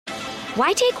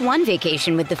Why take one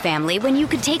vacation with the family when you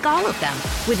could take all of them?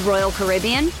 With Royal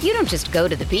Caribbean, you don't just go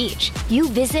to the beach. You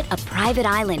visit a private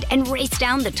island and race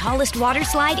down the tallest water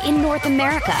slide in North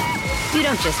America. You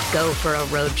don't just go for a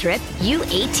road trip. You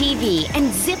ATV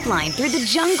and zip line through the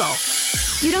jungle.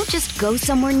 You don't just go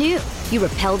somewhere new. You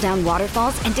rappel down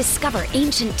waterfalls and discover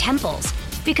ancient temples.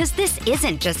 Because this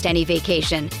isn't just any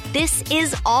vacation. This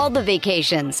is all the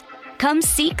vacations. Come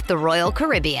seek the Royal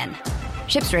Caribbean.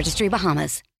 Ships Registry,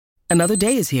 Bahamas. Another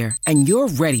day is here, and you're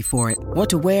ready for it. What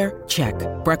to wear? Check.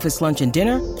 Breakfast, lunch, and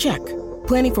dinner? Check.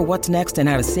 Planning for what's next and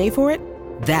how to save for it?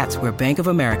 That's where Bank of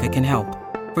America can help.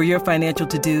 For your financial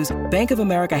to-dos, Bank of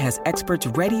America has experts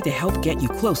ready to help get you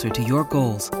closer to your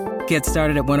goals. Get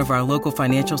started at one of our local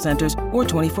financial centers or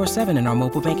 24/7 in our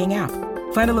mobile banking app.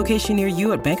 Find a location near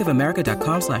you at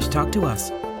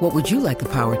bankofamerica.com/talktous. What would you like the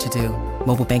power to do?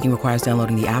 Mobile banking requires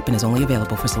downloading the app and is only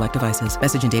available for select devices.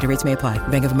 Message and data rates may apply.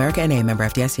 Bank of America N.A., member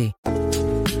FDIC.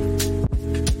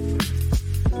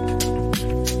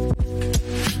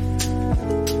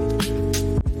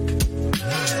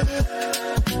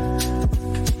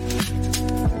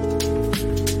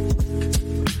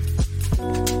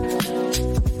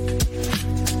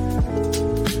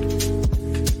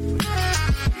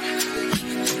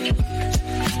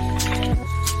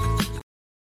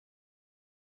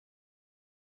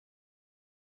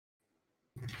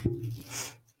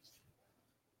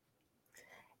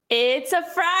 It's a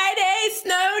Friday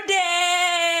snow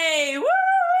day.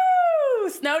 Woo!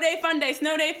 Snow day, fun day,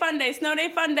 snow day, fun day, snow day,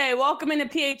 fun day. Welcome into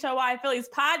PHLY Phillies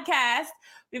podcast.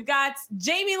 We've got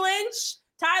Jamie Lynch,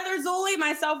 Tyler Zulli,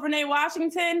 myself, Renee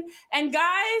Washington, and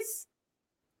guys,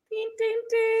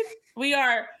 we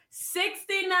are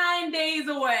 69 days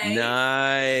away.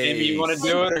 Nice. Maybe you want to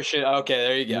do it or shit? Okay,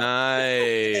 there you go.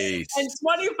 Nice. And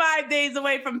 25 days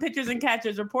away from pitchers and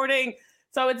catchers reporting.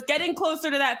 So it's getting closer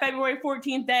to that February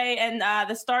 14th day and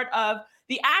the start of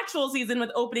the actual season with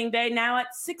opening day now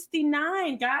at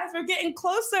 69. Guys, we're getting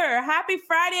closer. Happy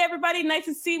Friday, everybody. Nice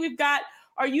to see we've got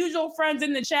our usual friends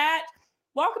in the chat.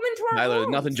 Welcome into our Tyler,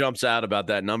 homes. nothing jumps out about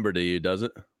that number to you, does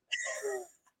it?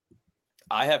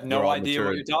 I have no idea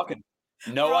what you're talking.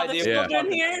 No idea. Yeah. What you're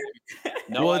talking Here.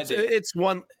 No well, idea.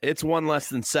 it's one less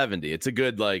than 70. It's a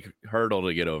good hurdle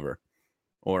to get over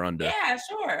or under. Yeah,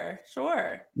 sure.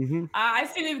 Mm-hmm. I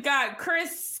see we've got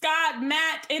Chris, Scott,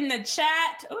 Matt in the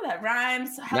chat. Oh, that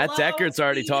rhymes. Matt Deckert's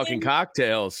already Steven. talking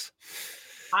cocktails.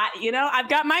 I've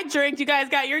got my drink. You guys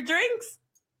got your drinks?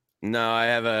 No, I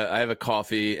have a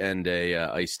coffee and a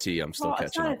iced tea. I'm still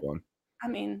catching up on. I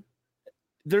mean,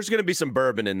 there's going to be some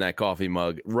bourbon in that coffee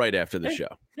mug right after the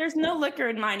show. There's no liquor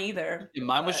in mine either.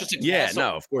 Mine was just a Yeah, castle.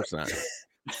 no, of course not.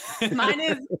 Mine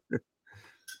is.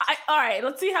 All right,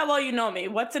 let's see how well you know me.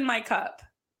 What's in my cup?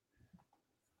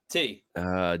 Tea.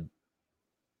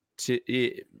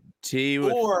 Tea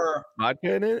with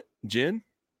vodka in it? Gin?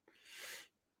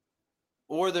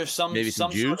 Or there's some Maybe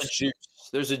some sort of juice? juice.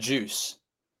 There's a juice.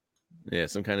 Yeah,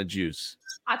 some kind of juice.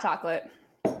 Hot chocolate.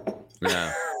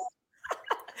 No.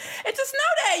 It's a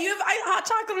snow day. You have hot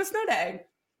chocolate on a snow day.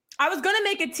 I was gonna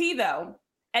make a tea though,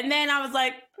 and then I was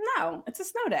like, no, it's a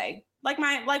snow day. Like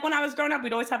when I was growing up,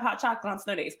 we'd always have hot chocolate on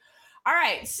snow days. All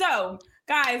right, so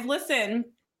guys, listen.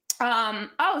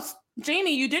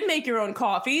 Jamie, you did make your own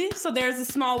coffee, so there's a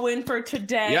small win for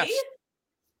today.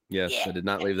 Yes, Yeah. I did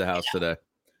not leave the house today.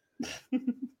 All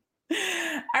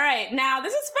right, now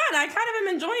this is fun. I kind of am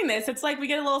enjoying this. It's like we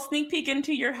get a little sneak peek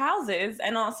into your houses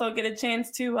and also get a chance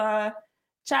to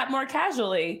chat more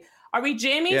casually. Are we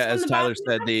jamming? Yeah, as Tyler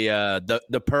said,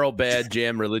 the Pearl Bad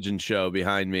Jam Religion show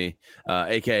behind me,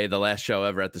 aka the last show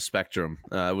ever at the Spectrum,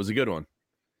 was a good one.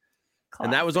 Classic.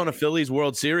 And that was on a Phillies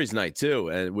World Series night too.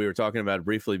 And we were talking about it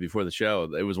briefly before the show.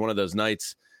 It was one of those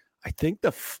nights. I think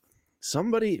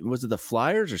somebody was it the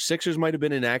Flyers or Sixers might have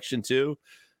been in action too,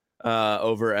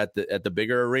 over at the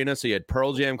bigger arena. So you had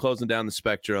Pearl Jam closing down the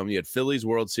Spectrum. You had Phillies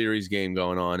World Series game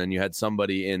going on, and you had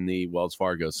somebody in the Wells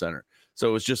Fargo Center. So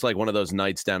it was just like one of those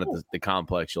nights down at the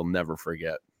complex you'll never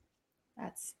forget.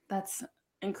 That's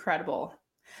incredible.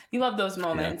 You love those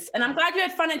moments. Yeah. And I'm glad you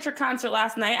had fun at your concert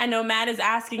last night. I know Matt is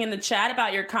asking in the chat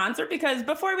about your concert because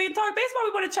before we talk baseball,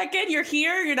 we want to check in. You're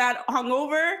here. You're not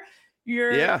hungover.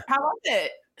 How was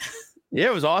it? Yeah,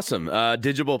 it was awesome.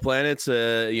 Digital Planets,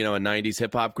 a 90s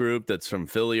hip hop group that's from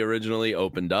Philly originally,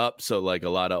 opened up. So like a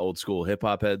lot of old school hip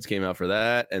hop heads came out for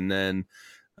that. And then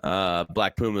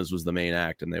Black Pumas was the main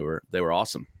act, and they were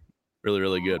awesome. Really,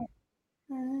 really good.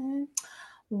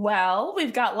 Well,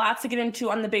 we've got lots to get into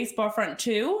on the baseball front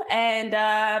too. And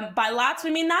by lots,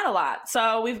 we mean not a lot.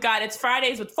 So it's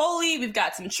Fridays with Foley. We've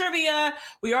got some trivia.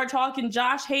 We are talking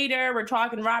Josh Hader. We're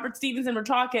talking Robert Stevenson. We're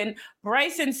talking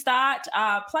Bryson Stott.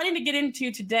 Plenty to get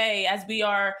into today as we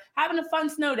are having a fun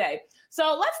snow day.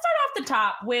 So let's start off the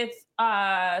top with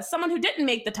someone who didn't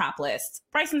make the top list,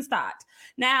 Bryson Stott.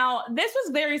 Now, this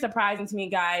was very surprising to me,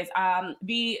 guys.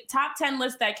 The top 10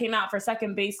 list that came out for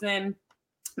second baseman,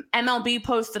 MLB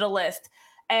posted a list,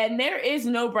 and there is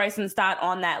no Bryson Stott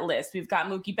on that list. We've got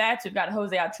Mookie Betts, we've got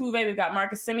Jose Altuve, we've got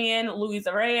Marcus Semien, Luis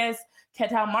Arias,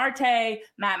 Ketel Marte,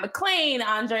 Matt McClain,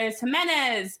 Andres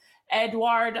Jimenez,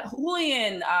 Edward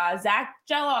Julian, Zach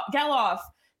Geloff,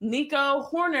 Nico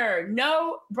Horner.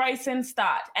 No Bryson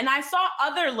Stott. And I saw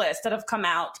other lists that have come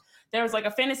out. There was like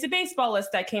a fantasy baseball list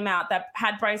that came out that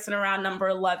had Bryson around number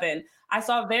 11. I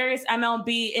saw various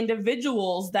MLB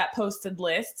individuals that posted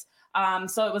lists.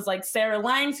 So it was like Sarah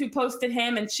Langs who posted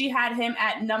him, and she had him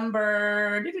at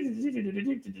number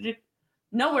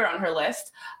nowhere on her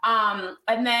list.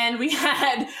 And then we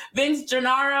had Vince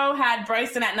Gennaro had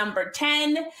Bryson at number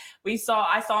 10. I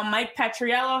saw Mike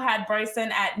Petriello had Bryson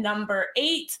at number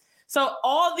 8. So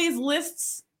all these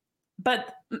lists,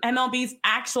 but MLB's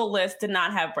actual list did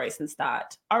not have Bryson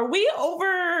Stott. Are we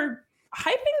over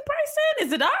hyping Bryson?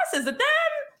 Is it us? Is it them?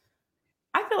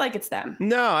 I feel like it's them.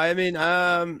 No, I mean,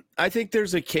 I think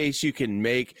there's a case you can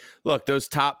make. Look, those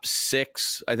top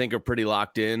 6, I think, are pretty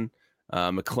locked in.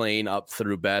 McClain up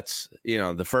through Betts.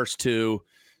 The first 2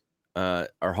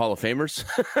 are Hall of Famers.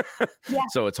 Yeah.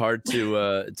 So it's hard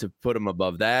to put them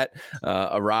above that.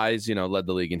 Arise, led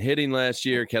the league in hitting last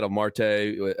year. Ketel Marte,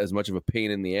 as much of a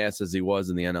pain in the ass as he was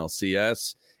in the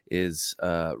NLCS, is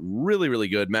really, really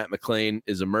good. Matt McClain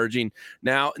is emerging.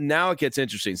 Now it gets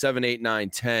interesting. 7, 8, 9,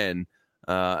 10.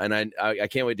 And I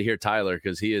can't wait to hear Tyler,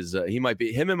 because him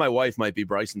and my wife might be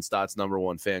Bryson Stott's number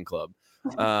 1 fan club.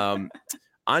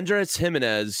 Andres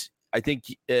Jimenez, I think,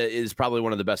 is probably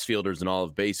one of the best fielders in all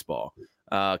of baseball.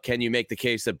 Can you make the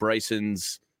case that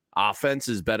Bryson's offense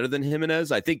is better than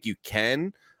Jimenez? I think you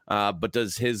can, but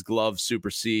does his glove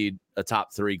supersede a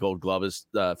top 3 Gold Glove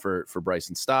for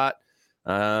Bryson Stott?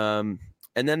 And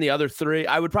then the other 3,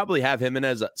 I would probably have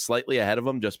Jimenez slightly ahead of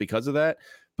him just because of that.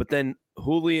 But then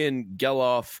Julian,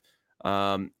 Geloff,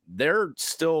 they're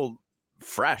still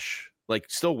fresh, like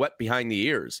still wet behind the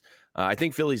ears. I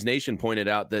think Phillies Nation pointed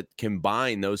out that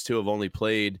combined, those 2 have only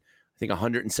played, I think,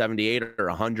 178 or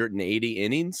 180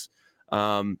 innings.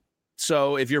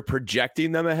 So if you're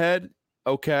projecting them ahead,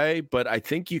 okay. But I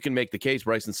think you can make the case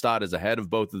Bryson Stott is ahead of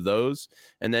both of those.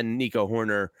 And then Nico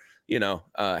Horner,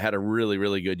 had a really,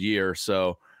 really good year.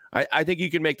 So I think you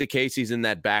can make the case he's in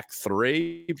that back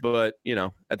 3, but,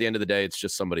 at the end of the day, it's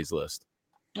just somebody's list.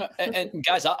 And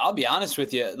guys, I'll be honest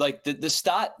with you. Like the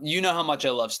Stott, how much I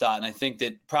love Stott, and I think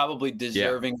that probably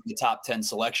deserving the top 10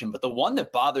 selection. But the one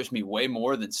that bothers me way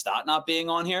more than Stott not being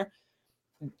on here,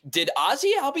 did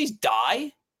Ozzie Albies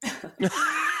die?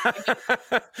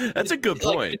 That's a good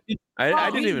point. I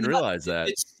didn't even realize that.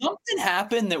 Did something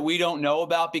happen that we don't know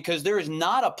about? Because there is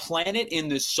not a planet in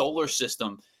this solar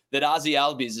system that Ozzie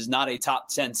Albies is not a top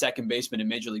 10 second baseman in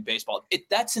Major League Baseball.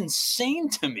 That's insane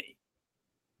to me.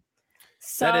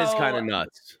 So that is kind of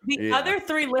nuts. The other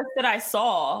 3 lists that I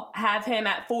saw have him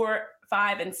at 4,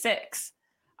 5, and 6.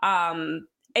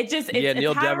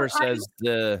 Neil Dever says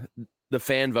the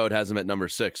fan vote has him at number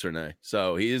 6, Renee.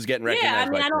 So he is getting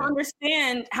recognized. Yeah, I don't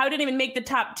understand how he didn't even make the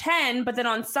top 10, but then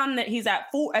on some that he's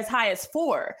at 4, as high as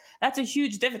 4. That's a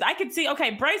huge difference. I could see,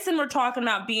 okay, Bryson, we're talking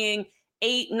about being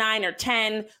 8, 9, or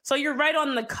 10. So you're right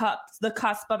on the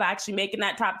cusp of actually making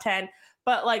that top 10.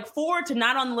 But like 4 to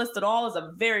not on the list at all is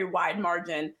a very wide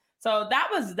margin. So that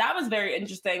was very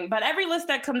interesting. But every list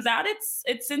that comes out,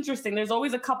 it's interesting. There's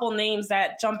always a couple names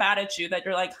that jump out at you that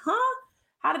you're like, huh?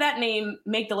 How did that name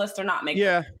make the list or not make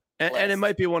the list? And it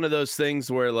might be one of those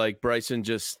things where like Bryson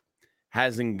just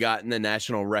hasn't gotten the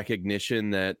national recognition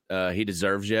that he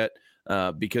deserves yet.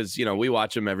 Because, we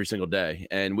watch him every single day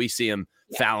and we see him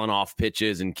fouling off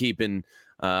pitches and keeping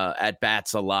at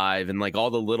bats alive and like all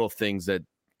the little things that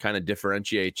kind of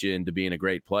differentiate you into being a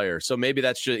great player. So maybe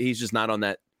he's just not on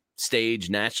that stage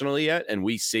nationally yet, and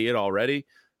we see it already.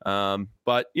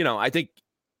 But I think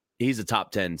he's a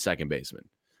top 10 second baseman.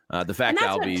 The fact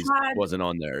Albies wasn't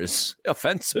on there is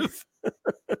offensive.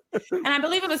 And I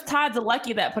believe it was Todd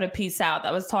Zalecki that put a piece out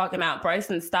that was talking about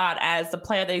Bryson Stott as the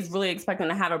player that he's really expecting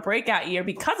to have a breakout year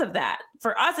because of that.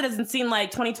 For us, it doesn't seem like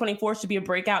 2024 should be a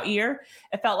breakout year.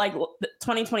 It felt like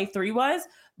 2023 was.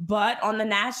 But on the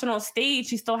national stage,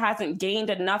 he still hasn't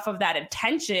gained enough of that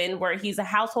attention where he's a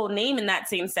household name in that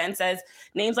same sense as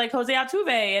names like Jose Altuve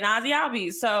and Ozzy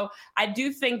Albies. So I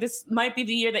do think this might be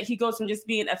the year that he goes from just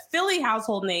being a Philly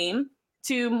household name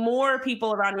to more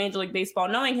people around Major League Baseball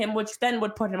knowing him, which then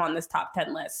would put him on this top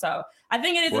 10 list. So I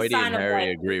think it is Whitey a sign and of Harry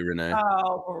like, agree, Renee.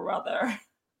 Oh, brother.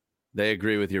 They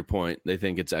agree with your point. They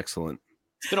think it's excellent.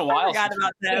 It's been a while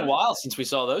since we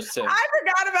saw those two. I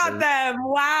forgot about them.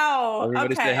 Wow.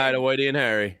 Everybody okay. say hi to Whitey and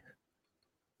Harry.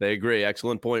 They agree.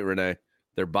 Excellent point, Renee.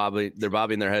 They're bobbing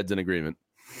their heads in agreement.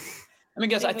 I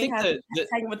mean, guys, I think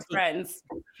with friends.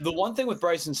 The one thing with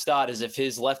Bryson Stott is if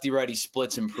his lefty-righty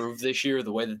splits improve this year,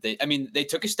 the way that they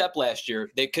took a step last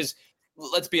year. Because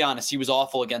let's be honest, he was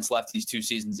awful against lefties 2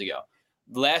 seasons ago.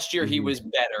 Last year, he was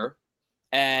better.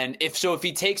 And if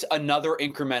he takes another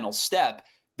incremental step,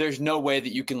 there's no way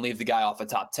that you can leave the guy off a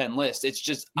top 10 list. It's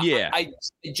just, I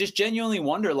just genuinely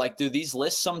wonder, like, do these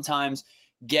lists sometimes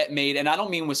get made? And I don't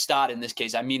mean with Stott in this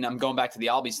case. I mean, I'm going back to the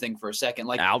Albies thing for a second.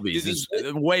 Like, Albies is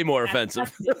way more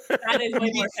offensive. That is way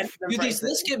more offensive. Do these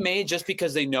lists get made just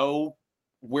because they know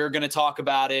we're going to talk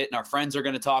about it and our friends are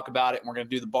going to talk about it and we're going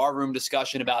to do the barroom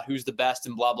discussion about who's the best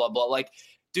and blah, blah, blah. Like,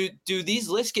 do these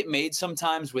lists get made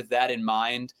sometimes with that in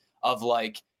mind of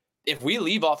like, if we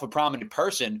leave off a prominent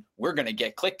person, we're going to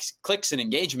get clicks and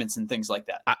engagements and things like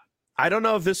that. I don't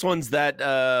know if this one's that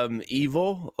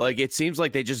evil. Like, it seems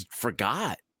like they just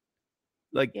forgot.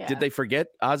 Like, did they forget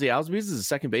Ozzy Albies is a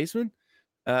second baseman?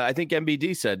 I think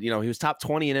MBD said, he was top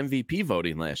 20 in MVP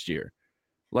voting last year.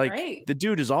 Like, the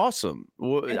dude is awesome.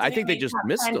 I think they just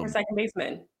missed him. Second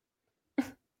baseman.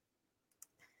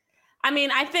 I mean,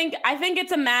 I think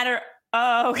it's a matter.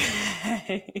 Oh,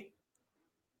 okay.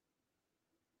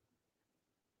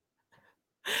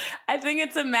 I think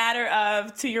it's a matter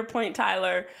of, to your point,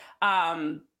 Tyler.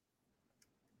 Actually,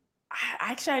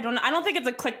 I don't think it's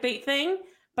a clickbait thing,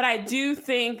 but I do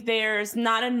think there's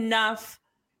not enough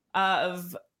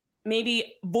of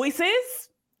maybe voices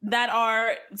that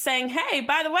are saying, hey,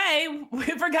 by the way, we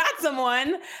forgot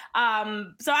someone. So I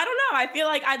don't know. I feel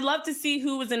like I'd love to see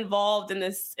who was involved in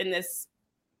this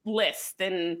list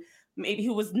and maybe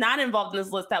who was not involved in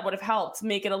this list that would have helped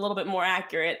make it a little bit more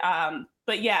accurate.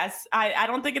 But yes, I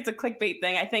don't think it's a clickbait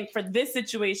thing. I think for this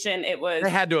situation, it was. They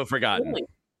had to have forgotten. Really,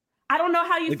 I don't know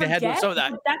how you forget.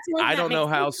 I don't know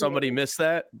how somebody missed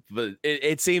that, but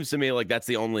it seems to me like that's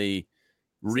the only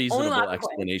reasonable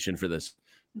explanation for this.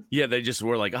 Yeah, they just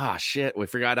were like, shit, we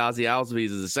forgot Ozzy Albies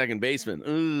as a second baseman.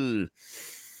 Ooh.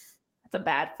 That's a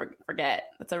bad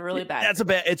forget. That's a really bad.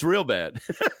 It's real bad.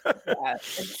 Yeah,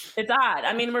 it's odd.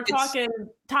 I mean, we're talking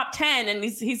top 10, and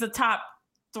he's a top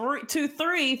 2,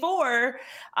 3, 4,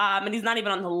 and he's not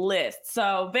even on the list.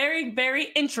 So very, very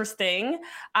interesting.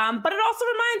 But it also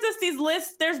reminds us these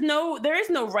lists. There is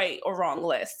no right or wrong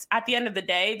list. At the end of the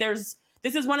day, this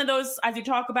is one of those, as you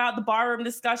talk about the barroom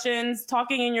discussions,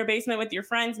 talking in your basement with your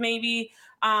friends, maybe.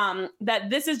 That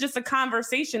this is just a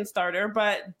conversation starter,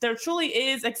 but there truly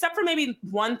is, except for maybe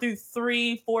 1 through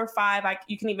 3, 4, 5,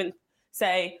 you can even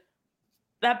say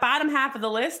that bottom half of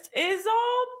the list is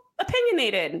all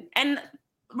opinionated. And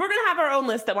we're going to have our own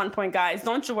list at one point, guys.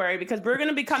 Don't you worry, because we're going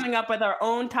to be coming up with our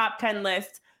own top 10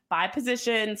 list by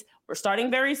positions. We're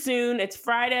starting very soon. It's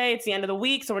Friday. It's the end of the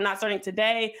week, so we're not starting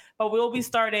today, but we'll be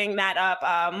starting that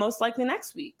up most likely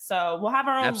next week. So we'll have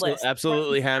our own list.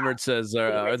 Absolutely. Hammered says,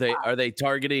 are they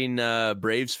targeting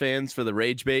Braves fans for the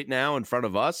rage bait now in front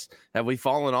of us? Have we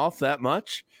fallen off that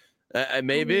much?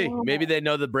 Maybe they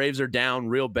know the Braves are down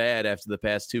real bad after the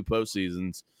past 2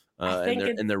 postseasons,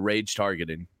 and they're rage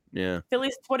targeting. Yeah,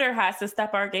 Philly's Twitter has to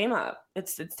step our game up.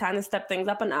 It's time to step things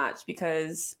up a notch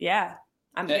because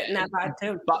I'm getting that vibe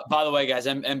too. By the way, guys,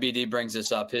 MBD brings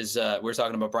this up. We're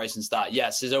talking about Bryson Stott.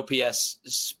 Yes, his OPS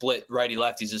split righty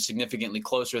lefties is significantly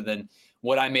closer than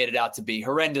what I made it out to be.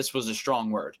 Horrendous was a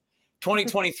strong word.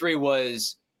 2023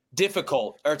 was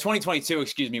difficult, or 2022,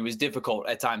 was difficult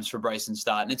at times for Bryson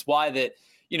Stott, and it's why that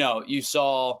you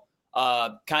saw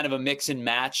kind of a mix and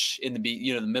match in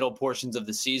the middle portions of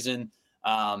the season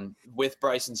with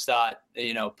Bryson Stott,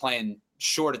 playing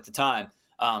short at the time.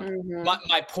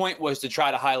 My point was to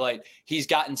try to highlight he's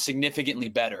gotten significantly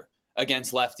better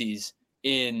against lefties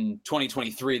in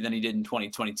 2023 than he did in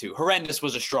 2022. Horrendous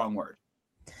was a strong word.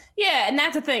 Yeah, and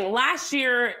that's the thing. Last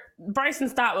year, Bryson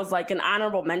Stott was like an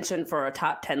honorable mention for a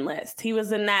top 10 list. He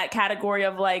was in that category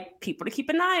of like people to keep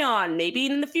an eye on, maybe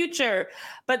in the future.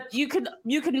 But you could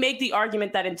make the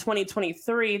argument that in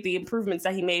 2023, the improvements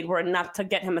that he made were enough to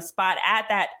get him a spot at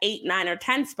that 8, 9, or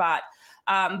 10 spot.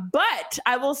 But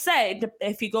I will say,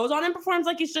 if he goes on and performs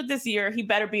like he should this year, he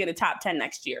better be in the top 10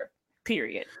 next year,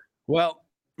 period. Well,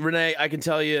 Renee, I can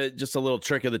tell you just a little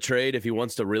trick of the trade. If he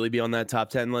wants to really be on that top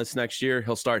 10 list next year,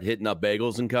 he'll start hitting up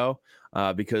Bagels & Co.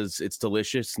 Because it's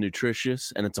delicious,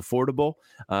 nutritious, and it's affordable.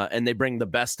 And they bring the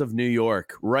best of New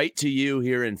York right to you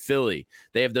here in Philly.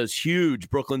 They have those huge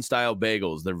Brooklyn-style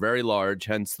bagels. They're very large,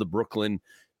 hence the Brooklyn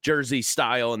Jersey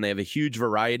style, and they have a huge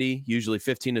variety, usually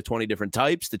 15 to 20 different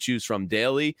types to choose from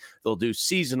daily. They'll do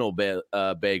seasonal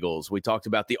bagels. We talked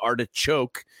about the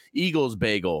artichoke Eagles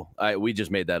bagel. We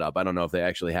just made that up. I don't know if they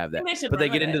actually have that, but they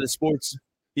get into the sports.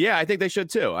 Yeah, I think they should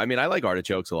too. I mean, I like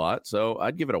artichokes a lot, so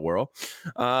I'd give it a whirl.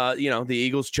 The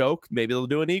Eagles choke. Maybe they'll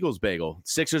do an Eagles bagel.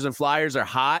 Sixers and Flyers are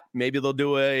hot. Maybe they'll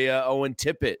do a Owen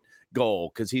Tippett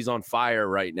goal because he's on fire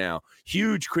right now.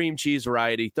 Huge cream cheese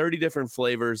variety, 30 different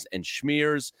flavors and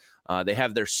schmears. They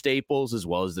have their staples as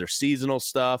well as their seasonal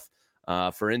stuff.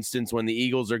 For instance, when the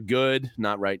Eagles are good,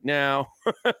 not right now,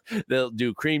 they'll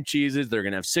do cream cheeses. They're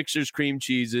going to have Sixers cream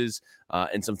cheeses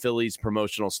and some Phillies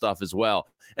promotional stuff as well.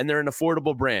 And they're an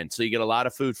affordable brand, so you get a lot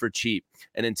of food for cheap.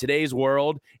 And in today's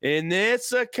world, in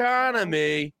this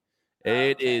economy,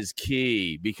 it is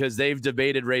key because they've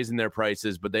debated raising their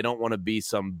prices, but they don't want to be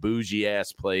some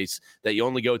bougie-ass place that you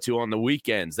only go to on the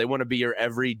weekends. They want to be your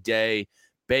everyday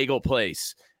bagel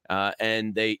place.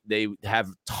 And they have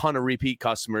a ton of repeat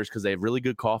customers because they have really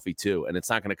good coffee, too. And it's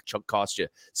not going to cost you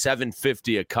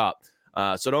 $7.50 a cup.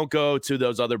 So don't go to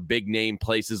those other big-name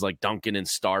places like Dunkin' and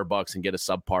Starbucks and get a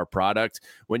subpar product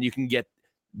when you can get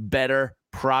better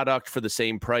product for the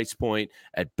same price point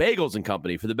at Bagels &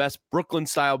 Company. For the best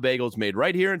Brooklyn-style bagels made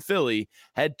right here in Philly,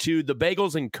 head to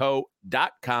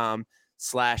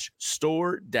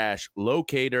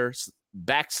thebagelsandco.com/store-locator/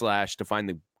 to find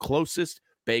the closest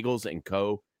Bagels &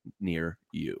 Co. near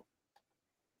you.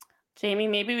 Jamie,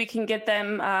 maybe we can get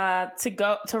them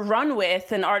to run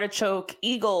with an artichoke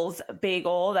Eagles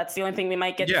bagel. That's the only thing we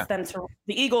might get the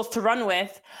Eagles to run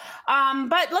with. But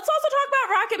let's also talk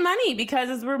about Rocket Money because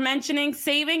as we're mentioning,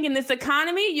 saving in this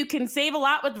economy, you can save a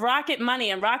lot with Rocket Money.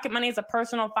 And Rocket Money is a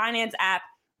personal finance app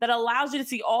that allows you to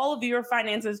see all of your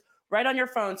finances right on your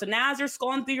phone. So now as you're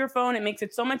scrolling through your phone, it makes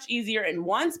it so much easier in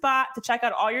one spot to check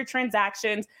out all your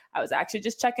transactions. I was actually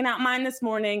just checking out mine this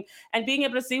morning and being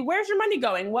able to see where's your money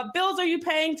going? What bills are you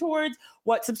paying towards?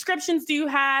 What subscriptions do you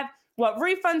have? What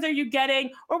refunds are you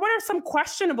getting? Or what are some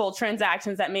questionable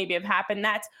transactions that maybe have happened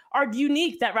that are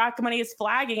unique that Rocket Money is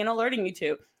flagging and alerting you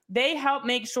to? They help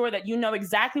make sure that you know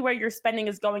exactly where your spending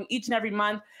is going each and every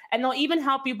month. And they'll even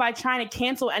help you by trying to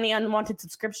cancel any unwanted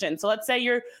subscription. So let's say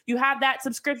you have that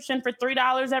subscription for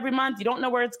 $3 every month. You don't know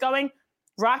where it's going.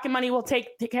 Rocket Money will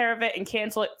take care of it and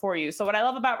cancel it for you. So what I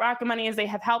love about Rocket Money is they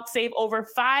have helped save over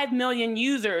 5 million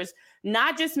users,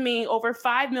 not just me, over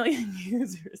 5 million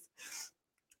users.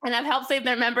 And I've helped save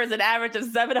their members an average of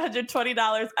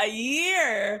 $720 a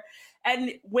year.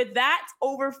 And with that,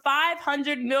 over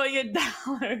 $500 million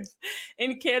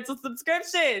in canceled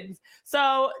subscriptions.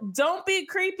 So don't be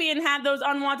creepy and have those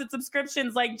unwanted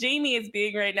subscriptions like Jamie is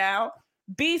being right now.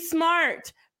 Be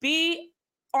smart. Be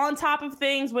on top of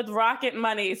things with Rocket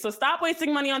Money. So stop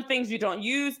wasting money on things you don't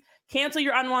use. Cancel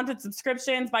your unwanted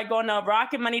subscriptions by going to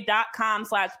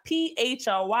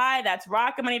rocketmoney.com/PHLY. That's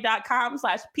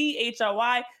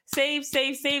rocketmoney.com/PHLY. Save so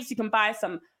you can buy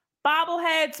some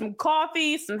bobbleheads, some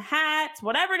coffee, some hats,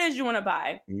 whatever it is you want to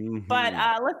buy. Mm-hmm. But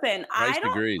listen, I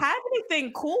don't have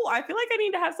anything cool. I feel like I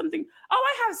need to have something. Oh,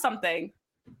 I have something.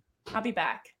 I'll be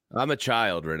back. I'm a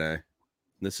child, Renee.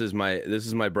 This is my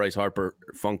Bryce Harper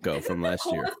Funko from last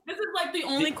year. This is like the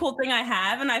only cool thing I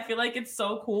have, and I feel like it's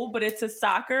so cool, but it's a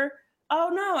soccer. Oh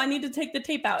no, I need to take the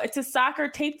tape out. It's a soccer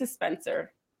tape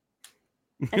dispenser.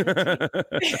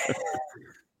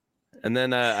 And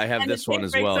then I have this one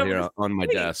as well here on my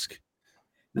desk.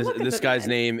 This guy's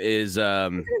name is, I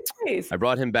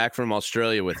brought him back from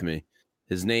Australia with me.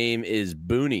 His name is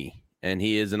Booney, and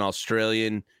he is an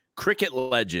Australian cricket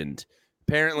legend.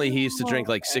 Apparently, he used to drink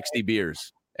like 60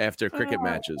 beers after cricket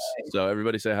matches. So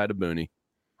everybody say hi to Booney.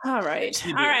 All right.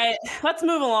 Let's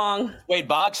move along. Wade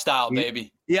Boggs style,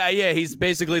 baby. Yeah. He's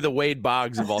basically the Wade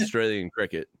Boggs of Australian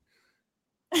cricket.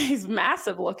 He's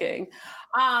massive looking.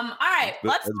 All right,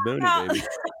 let's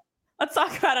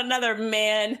talk about another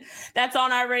man that's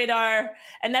on our radar,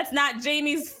 and that's not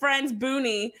Jamie's friend's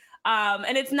Booney.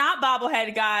 And it's not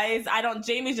bobblehead, guys.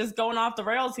 Jamie's just going off the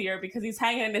rails here because he's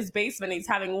hanging in his basement. He's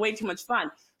having way too much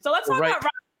fun. So let's talk about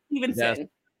Robert Stevenson.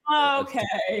 Yes.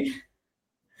 Okay.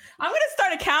 I'm going to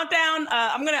start a countdown.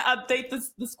 I'm going to update the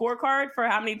scorecard for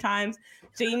how many times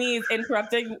Jamie is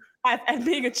interrupting at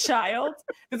being a child.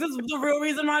 This is the real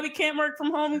reason why we can't work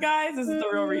from home, guys. This is the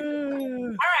real reason.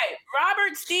 All right.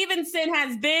 Robert Stevenson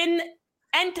has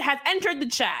entered the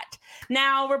chat.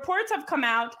 Now, reports have come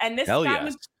out, and this guy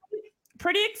was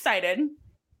pretty excited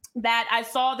that I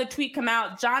saw the tweet come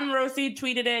out. John Morosi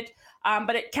tweeted it,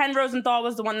 but Ken Rosenthal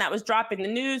was the one that was dropping the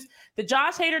news. The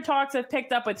Josh Hader talks have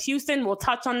picked up with Houston. We'll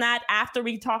touch on that after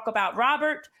we talk about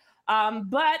Robert.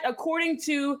 But according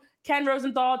to Ken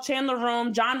Rosenthal, Chandler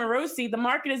Rome, John Morosi, the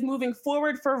market is moving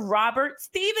forward for Robert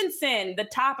Stevenson, the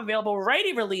top available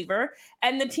righty reliever.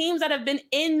 And the teams that have been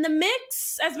in the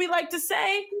mix, as we like to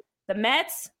say, the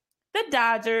Mets, the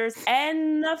Dodgers,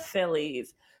 and the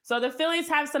Phillies. So the Phillies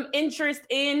have some interest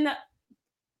in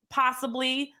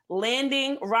possibly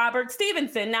landing Robert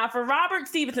Stevenson. Now, for Robert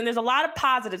Stevenson, there's a lot of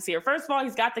positives here. First of all,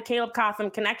 he's got the Caleb Cotham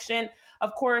connection.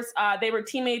 Of course, they were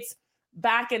teammates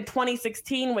back in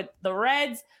 2016 with the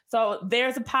Reds. So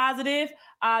there's a positive.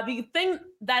 The thing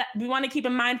that we want to keep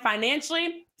in mind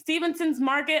financially, Stevenson's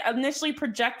market initially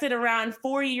projected around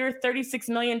 4-year, $36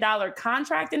 million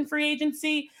contract in free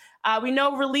agency. We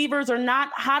know relievers are not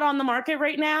hot on the market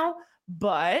right now,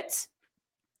 but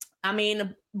I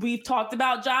mean, we've talked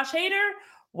about Josh Hader.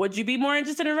 Would you be more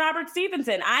interested in Robert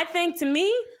Stevenson? I think, to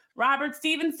me, Robert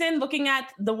Stevenson, looking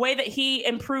at the way that he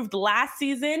improved last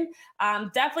season,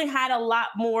 definitely had a lot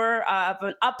more of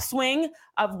an upswing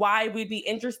of why we'd be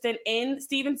interested in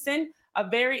Stevenson. A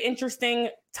very interesting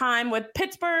time with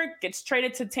Pittsburgh, gets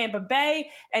traded to Tampa Bay,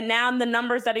 and now the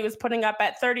numbers that he was putting up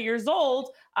at 30 years old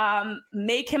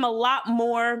make him a lot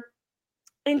more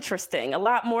interesting, a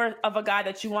lot more of a guy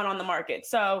that you want on the market.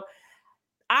 So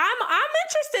I'm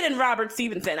interested in Robert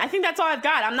Stevenson. I think that's all I've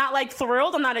got. I'm not like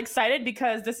thrilled. I'm not excited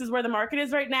because this is where the market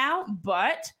is right now.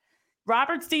 But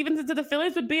Robert Stevenson to the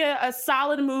Phillies would be a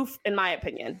solid move, in my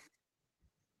opinion.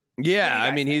 Yeah,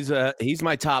 I mean, he's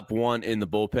my top one in the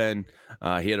bullpen.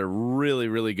 He had a really,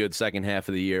 really good second half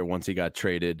of the year once he got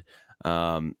traded.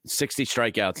 60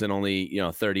 strikeouts in only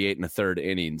 38 and a third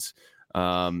innings.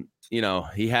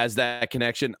 He has that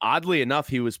connection. Oddly enough,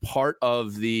 he was part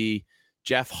of the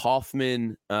Jeff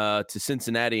Hoffman to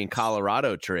Cincinnati and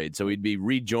Colorado trade. So he'd be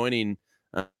rejoining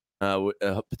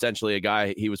potentially a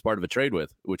guy he was part of a trade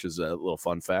with, which is a little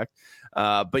fun fact.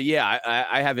 But yeah,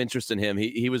 I have interest in him.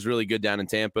 He was really good down in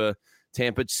Tampa.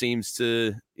 Tampa seems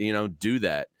to, do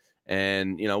that.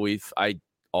 And, I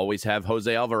always have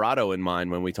Jose Alvarado in mind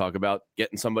when we talk about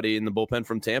getting somebody in the bullpen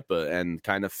from Tampa and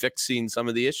kind of fixing some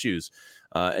of the issues.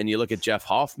 And you look at Jeff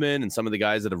Hoffman and some of the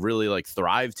guys that have really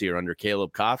thrived here under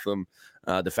Caleb Cotham.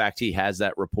 The fact he has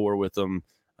that rapport with them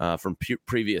from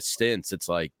previous stints, it's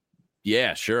like,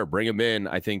 yeah, sure, bring him in.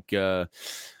 I think he's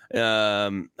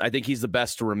the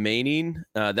best remaining.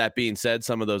 That being said,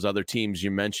 some of those other teams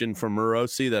you mentioned from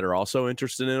Morosi that are also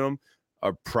interested in him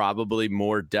are probably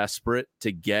more desperate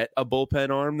to get a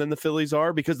bullpen arm than the Phillies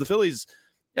are, because the Phillies,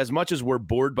 as much as we're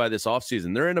bored by this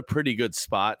offseason, they're in a pretty good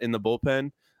spot in the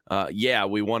bullpen. Yeah,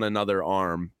 we want another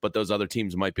arm, but those other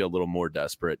teams might be a little more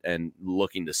desperate and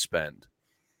looking to spend.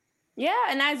 Yeah,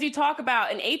 and as you talk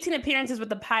about, in 18 appearances with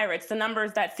the Pirates, the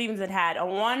numbers that Stevens had a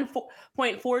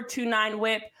 1.429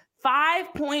 whip,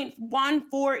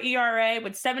 5.14 ERA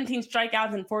with 17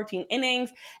 strikeouts in 14 innings,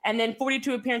 and then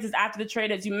 42 appearances after the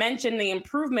trade. As you mentioned, the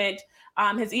improvement,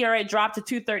 his ERA dropped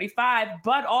to 2.35,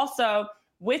 but also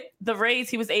with the Rays,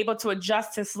 he was able to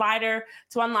adjust his slider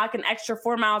to unlock an extra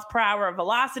 4 miles per hour of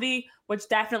velocity, which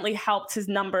definitely helped his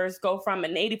numbers go from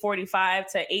an 80-45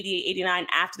 to 88-89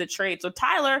 after the trade. So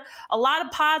Tyler, a lot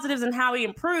of positives in how he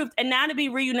improved. And now to be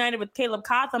reunited with Caleb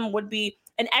Cotham would be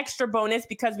an extra bonus,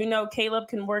 because we know Caleb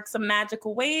can work some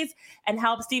magical ways and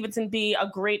help Stevenson be a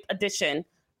great addition.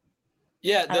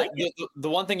 Yeah, the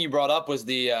one thing you brought up was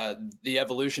the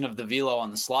evolution of the velo on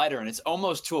the slider, and it's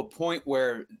almost to a point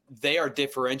where they are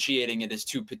differentiating it as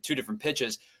two different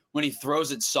pitches. When he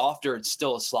throws it softer, it's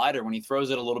still a slider. When he throws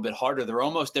it a little bit harder, they're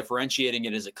almost differentiating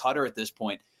it as a cutter at this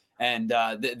point. And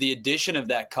the addition of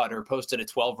that cutter posted a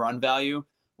 12-run value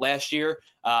last year.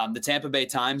 The Tampa Bay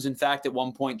Times, in fact, at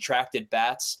one point tracked at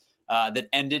bats that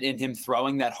ended in him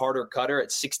throwing that harder cutter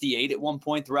at 68 at one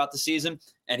point throughout the season,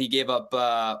 and he gave up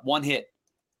one hit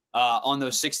on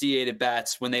those 68 at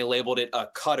bats when they labeled it a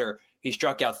cutter. He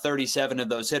struck out 37 of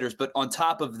those hitters. But on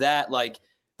top of that,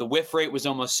 the whiff rate was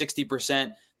almost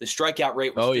 60%. The strikeout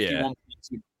rate was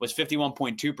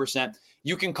 51.2%.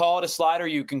 You can call it a slider.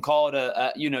 You can call it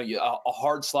a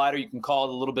hard slider. You can call it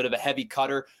a little bit of a heavy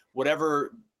cutter,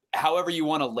 however you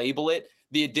want to label it.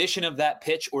 The addition of that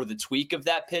pitch or the tweak of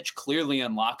that pitch clearly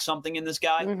unlocks something in this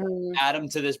guy. Mm-hmm. Add him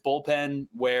to this bullpen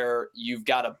where you've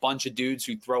got a bunch of dudes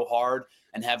who throw hard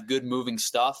and have good moving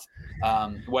stuff,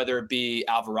 whether it be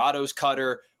Alvarado's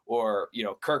cutter or,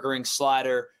 Kerkering's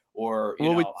slider or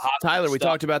Tyler, we stuff.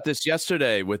 talked about this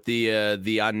yesterday with the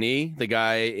Ani, the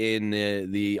guy in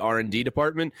the R&D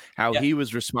department, how he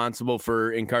was responsible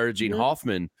for encouraging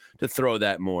Hoffman to throw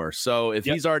that more. So if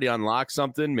he's already unlocked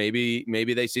something,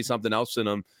 maybe they see something else in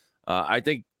him. I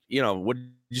think, what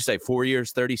did you say? 4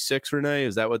 years, 36, Renee?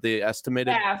 Is that what the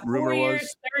estimated rumor 4 years,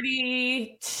 was?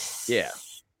 30.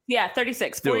 Yeah,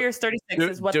 36. 4 years, 36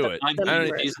 is what the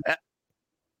number is.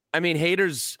 I mean,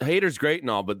 Hader's great and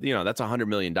all, but that's $100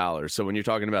 million. So when you're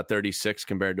talking about 36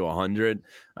 compared to 100,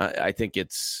 I think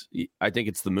it's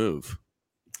the move.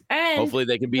 And hopefully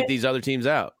they can beat these other teams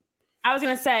out. I was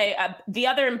going to say the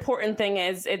other important thing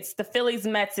is it's the Phillies,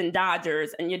 Mets, and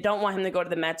Dodgers, and you don't want him to go to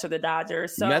the Mets or the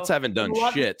Dodgers. So Mets haven't done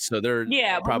shit, so they're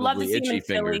probably itchy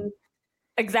fingered.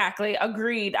 Exactly,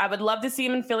 agreed. I would love to see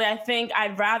him in Philly. I think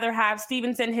I'd rather have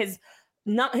Stevenson. His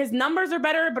numbers are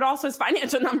better, but also his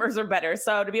financial numbers are better.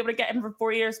 So to be able to get him for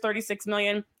 4 years, $36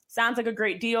 million, sounds like a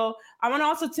great deal. I want to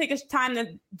also take a time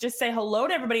to just say hello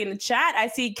to everybody in the chat. I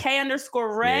see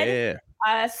K_red,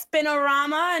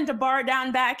 Spinorama, and to bar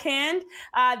down backhand.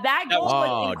 That goal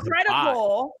was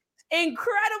incredible.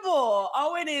 Incredible.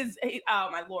 Owen is, oh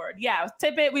my Lord. Yeah,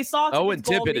 Tippett, we saw Owen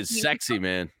Tippett is sexy,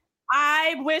 man.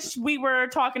 I wish we were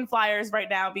talking Flyers right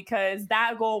now because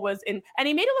that goal was in, and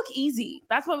he made it look easy.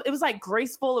 That's what it was, like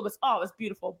graceful. It was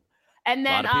beautiful. And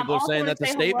then a lot of people are saying that's a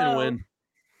statement win,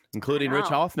 including Rich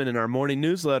Hoffman in our morning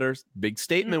newsletters. Big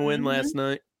statement win last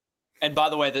night. And by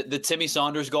the way, the Timmy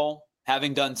Saunders goal,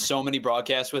 having done so many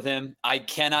broadcasts with him, I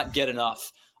cannot get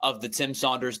enough of the Tim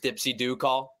Saunders dipsy do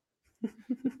call.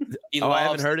 I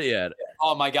haven't heard it yet.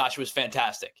 Oh my gosh, it was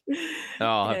fantastic.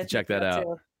 I'll have to check that out.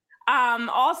 Too.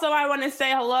 Also, I want to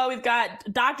say hello. We've got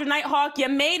Dr. Nighthawk. You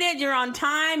made it. You're on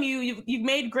time. You've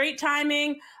made great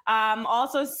timing.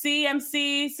 Also,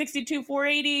 CMC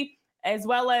 62480, as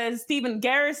well as Stephen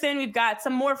Garrison. We've got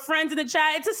some more friends in the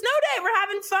chat. It's a snow day. We're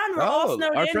having fun. We're all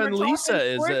snowed in. Our friend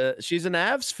Lisa she's an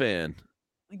Avs fan.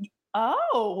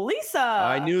 Oh, Lisa!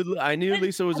 I knew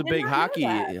Lisa was a big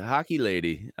hockey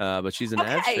lady, but she's an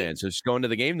Avs fan, so she's going to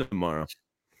the game tomorrow.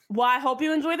 Well, I hope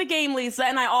you enjoy the game, Lisa.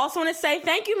 And I also want to say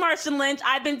thank you, Martian Lynch.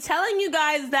 I've been telling you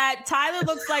guys that Tyler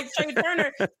looks like Trey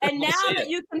Turner. And now that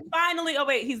you can finally,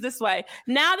 he's this way.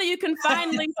 Now that you can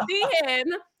finally see him,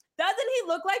 doesn't he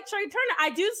look like Trey Turner? I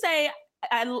do say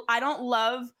I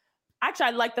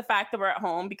like the fact that we're at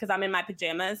home because I'm in my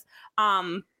pajamas,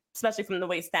 especially from the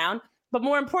waist down. But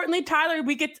more importantly, Tyler,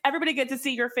 everybody gets to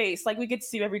see your face. Like we get to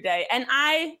see you every day. And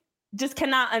I just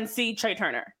cannot unsee Trey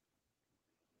Turner.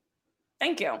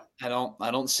 Thank you. I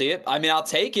don't see it. I mean, I'll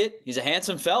take it. He's a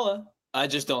handsome fella. I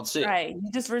just don't see it. Right.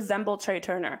 You just resemble Trey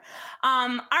Turner.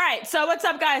 All right. So what's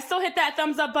up, guys? Still hit that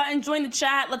thumbs up button. Join the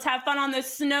chat. Let's have fun on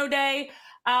this snow day.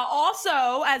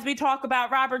 Also, as we talk about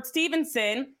Robert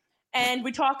Stevenson and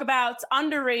we talk about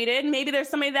underrated, maybe there's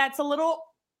somebody that's a little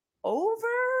overrated.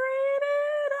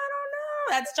 I don't know.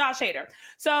 That's Josh Hader.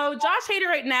 So Josh Hader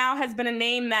right now has been a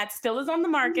name that still is on the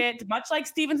market, much like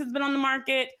Stevenson's been on the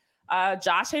market.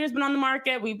 Josh Hader's been on the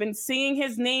market. We've been seeing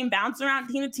his name bounce around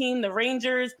team to team, the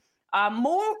Rangers.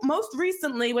 Most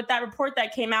recently with that report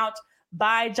that came out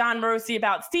by John Morosi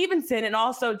about Stevenson, and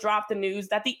also dropped the news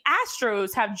that the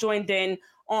Astros have joined in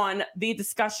on the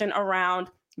discussion around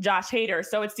Josh Hader.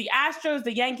 So it's the Astros,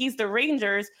 the Yankees, the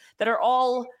Rangers that are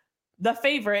all the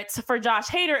favorites for Josh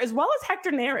Hader, as well as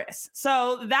Hector Neris.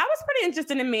 So that was pretty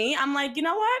interesting to me. I'm like, you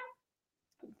know what?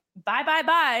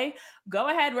 Bye. Go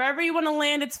ahead. Wherever you want to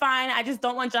land, it's fine. I just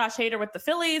don't want Josh Hader with the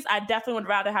Phillies. I definitely would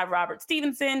rather have Robert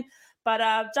Stevenson. But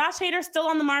Josh Hader's still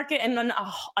on the market, and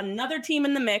another team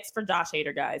in the mix for Josh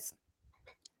Hader, guys.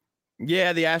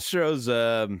 Yeah, the Astros,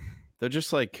 they're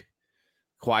just like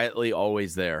quietly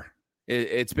always there.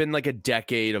 It's been like a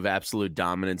decade of absolute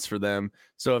dominance for them.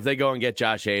 So if they go and get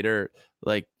Josh Hader,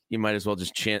 like you might as well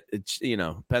just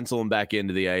pencil him back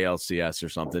into the ALCS or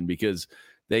something, because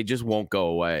they just won't go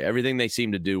away. Everything they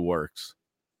seem to do works.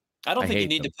 I don't think you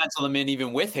need to pencil them in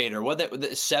even with Hader.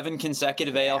 What 7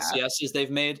 consecutive ALCSs they've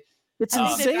made? It's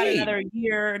insane. Another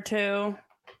year or two.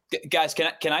 Guys,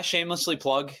 can I shamelessly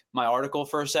plug my article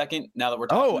for a second? Now that we're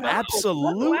talking about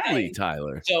absolutely,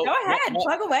 Tyler. So go ahead,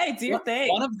 plug away, do your thing.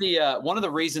 One of the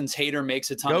reasons Hader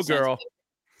makes a ton of sense. Go girl.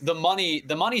 The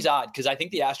money's odd because I think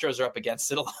the Astros are up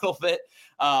against it a little bit.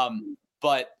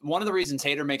 But one of the reasons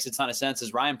Hader makes a ton of sense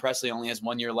is Ryan Presley only has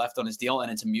 1 year left on his deal,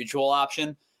 and it's a mutual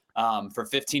option for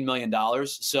 $15 million.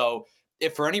 So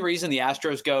if for any reason the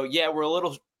Astros go, we're a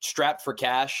little strapped for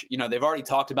cash, they've already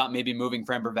talked about maybe moving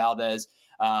Framber Valdez.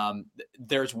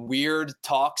 There's weird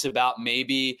talks about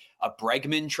maybe a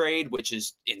Bregman trade, which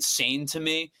is insane to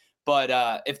me.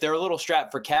 But if they're a little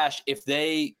strapped for cash, if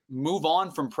they move on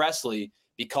from Presley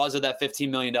because of that $15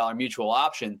 million mutual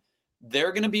option,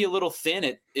 they're going to be a little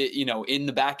thin in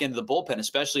the back end of the bullpen,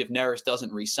 especially if Neris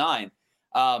doesn't re-sign.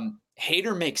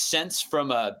 Hader makes sense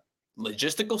from a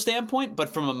logistical standpoint, but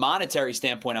from a monetary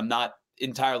standpoint, I'm not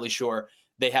entirely sure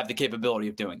they have the capability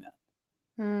of doing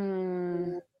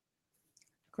that.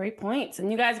 Great points.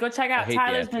 And you guys go check out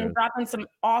Tyler's been dropping some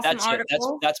awesome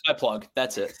articles. That's my plug.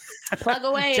 That's it. Plug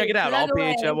away. Check it out.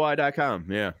 allphly.com.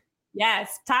 Yeah.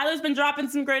 Yes. Tyler's been dropping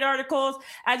some great articles.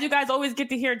 As you guys always get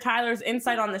to hear Tyler's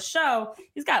insight on the show,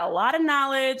 he's got a lot of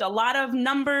knowledge, a lot of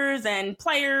numbers and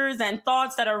players and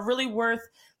thoughts that are really worth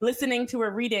listening to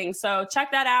or reading. So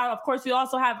check that out. Of course, we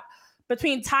also have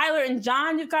between Tyler and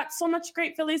John, you've got so much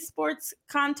great Phillies sports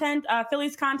content,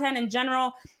 Phillies content in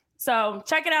general. So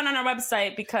check it out on our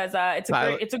website because it's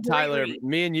a great Tyler, read.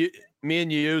 me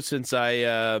and you, since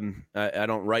I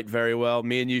don't write very well,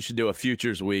 me and you should do a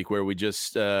futures week where we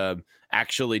just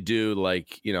actually do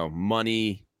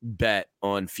money bet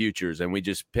on futures, and we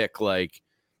just pick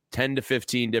 10 to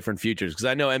 15 different futures, because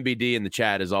I know MBD in the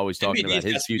chat is always talking about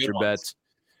his future bets.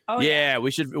 Oh, yeah,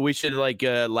 we should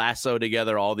lasso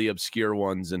together all the obscure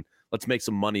ones and let's make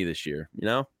some money this year.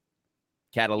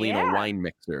 Catalina wine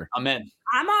mixer. I'm in.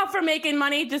 I'm all for making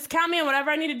money. Just count me in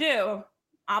whatever I need to do.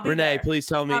 I'll be Renee, there. please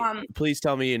tell me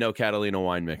Catalina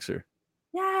wine mixer.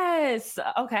 Yes.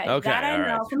 Okay. That I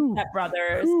know from Step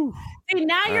Brothers. See,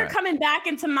 now you're coming back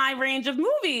into my range of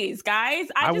movies, guys.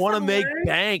 I want to make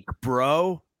bank,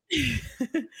 bro.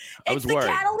 I was worried.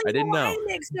 I didn't know.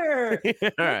 Mixer.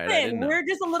 Listen, we're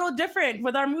just a little different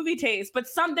with our movie taste, but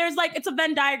it's a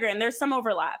Venn diagram. There's some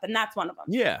overlap, and that's one of them.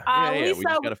 Yeah. Lisa, we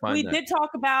just gotta find that. did talk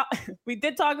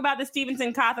about the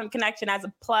Stevenson Cotham connection as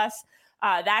a plus.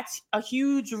 That's a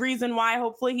huge reason why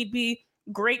hopefully he'd be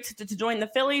great to join the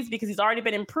Phillies, because he's already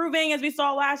been improving as we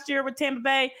saw last year with Tampa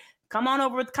Bay. Come on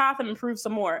over with Cotham and prove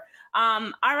some more.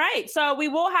 All right. So we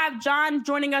will have John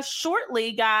joining us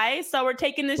shortly, guys. So we're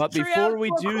taking this But trio. Before we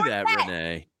do that,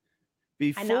 Renee,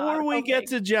 before we get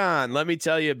to John, let me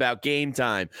tell you about Game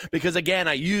Time, because again,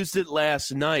 I used it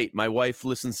last night. My wife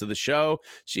listens to the show.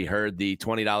 She heard the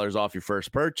 $20 off your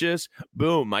first purchase.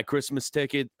 Boom. My Christmas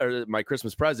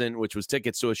present, which was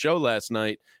tickets to a show last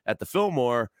night at the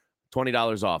Fillmore,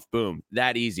 $20 off. Boom.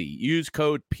 That easy. Use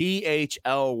code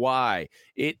PHLY.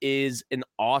 It is an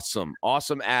awesome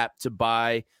app to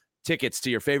buy tickets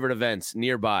to your favorite events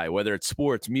nearby, whether it's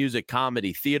sports, music,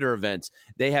 comedy, theater events.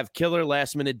 They have killer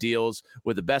last-minute deals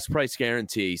with the best price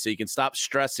guarantee, so you can stop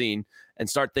stressing and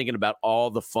start thinking about all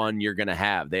the fun you're going to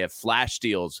have. They have flash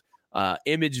deals,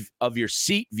 image of your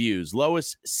seat views,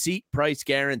 lowest seat price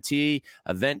guarantee,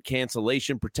 event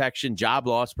cancellation protection, job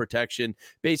loss protection.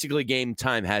 Basically, Game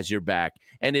Time has your back,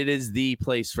 and it is the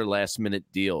place for last-minute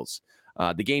deals.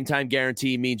 The Game Time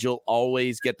guarantee means you'll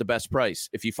always get the best price.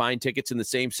 If you find tickets in the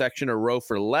same section or row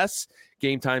for less,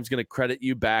 Game Time's going to credit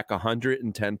you back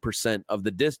 110% of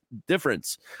the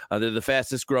difference. They're the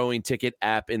fastest growing ticket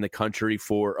app in the country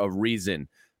for a reason.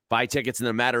 Buy tickets in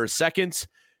a matter of seconds,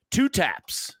 2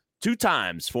 taps. 2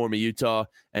 times for me, Utah,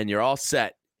 and you're all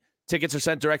set. Tickets are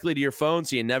sent directly to your phone,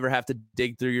 so you never have to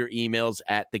dig through your emails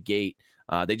at the gate.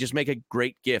 They just make a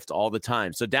great gift all the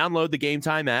time. So download the Game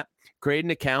Time app, create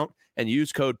an account, and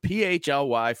use code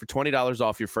PHLY for $20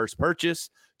 off your first purchase.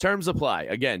 Terms apply.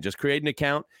 Again, just create an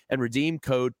account and redeem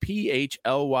code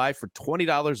PHLY for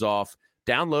 $20 off.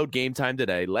 Download Game Time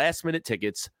today. Last-minute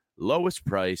tickets, lowest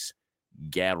price,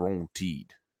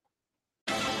 guaranteed.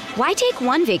 Why take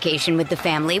one vacation with the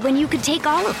family when you could take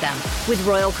all of them? With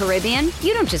Royal Caribbean,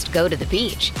 you don't just go to the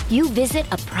beach. You visit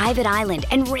a private island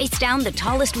and race down the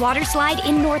tallest water slide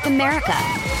in North America.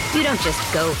 You don't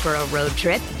just go for a road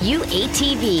trip. You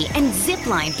ATV and zip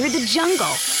line through the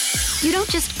jungle. You don't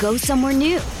just go somewhere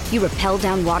new. You rappel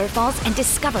down waterfalls and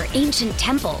discover ancient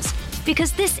temples.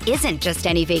 Because this isn't just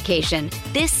any vacation.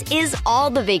 This is all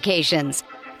the vacations.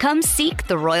 Come seek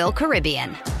the Royal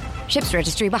Caribbean. Ships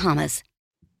Registry, Bahamas.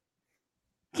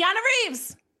 Keanu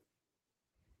Reeves.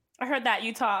 I heard that,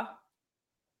 Utah.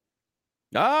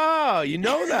 Oh, you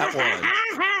know that one.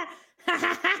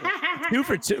 2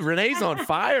 for 2. Renee's on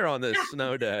fire on this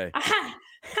snow day.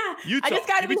 Utah, I just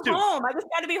got to be home.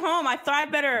 I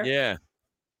thrive better. Yeah.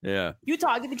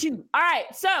 Utah, give it you. All right,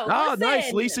 so listen.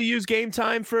 Nice. Lisa used Game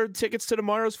Time for tickets to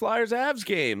tomorrow's Flyers-Avs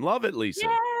game. Love it, Lisa.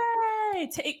 Yay.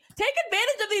 Take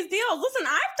advantage of these deals. Listen,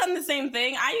 I've done the same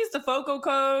thing. I used the FOCO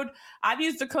code. I've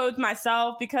used the codes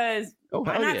myself because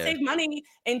why not save money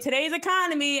in today's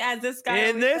economy, as this guy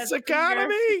in this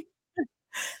economy?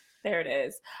 There it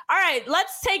is. All right,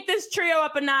 let's take this trio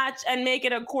up a notch and make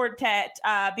it a quartet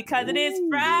because it is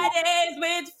Fridays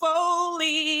with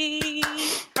Foley.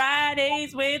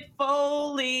 Fridays with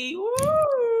Foley. Woo.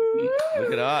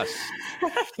 Look at us.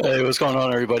 Hey, what's going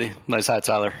on, everybody? Nice hat,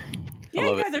 Tyler.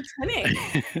 Yeah, you guys are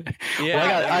twinning.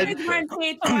 Yeah. You guys wearing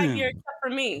CHO right here except for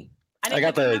me. I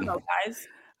got the memo, guys.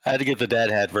 I had to get the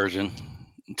dad hat version.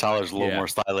 Tyler's a little more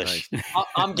stylish. Nice.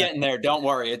 I'm getting there. Don't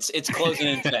worry. It's closing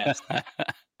in fast.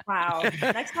 Wow.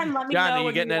 Next time, let me John, know are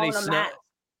you getting any snow,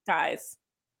 guys?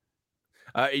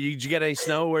 Did you get any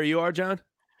snow where you are, John?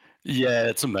 Yeah,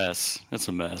 it's a mess.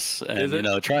 And you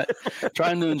know, trying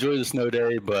to enjoy the snow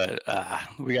day, but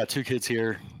we got 2 kids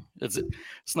here. It's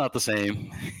not the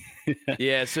same.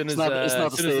 Yeah, as soon as it's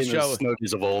not the same the show, as snow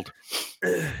days of old.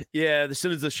 Yeah, as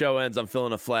soon as the show ends, I'm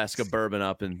filling a flask of bourbon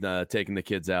up and taking the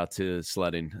kids out to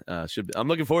sledding. I'm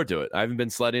looking forward to it. I haven't been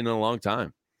sledding in a long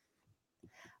time.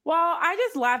 Well, I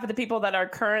just laugh at the people that are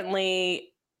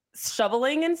currently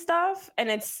shoveling and stuff, and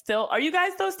it's still. Are you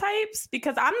guys those types?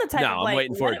 Because I'm the type of I'm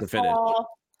waiting for it to finish.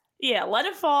 Yeah, let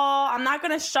it fall. I'm not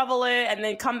going to shovel it and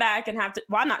then come back and have to.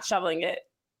 Well, I'm not shoveling it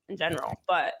in general,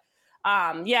 but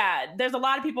yeah, there's a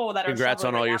lot of people that Congrats are.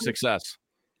 Congrats on all your success.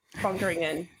 Bunkering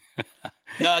in.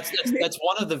 No, that's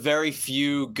one of the very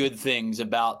few good things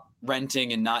about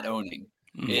renting and not owning.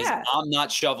 Is I'm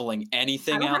not shoveling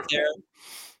anything out there.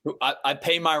 I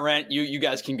pay my rent. You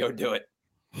guys can go do it.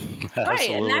 Right,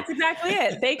 and that's exactly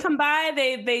it. They come by,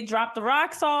 they drop the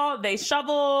rock salt, they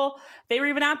shovel. They were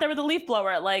even out there with a leaf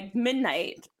blower at like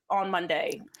midnight on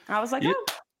Monday. I was like, you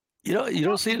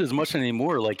don't see it as much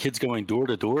anymore. Like kids going door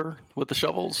to door with the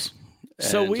shovels.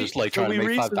 So we just like trying to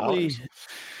make $5.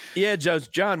 Yeah,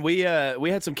 John, we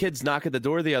had some kids knock at the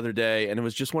door the other day, and it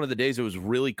was just one of the days it was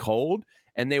really cold,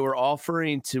 and they were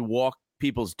offering to walk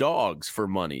people's dogs for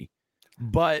money.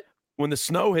 But when the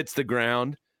snow hits the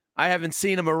ground, I haven't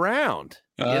seen them around.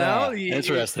 You know,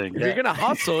 interesting. If you're gonna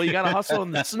hustle, you gotta hustle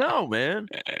in the snow, man.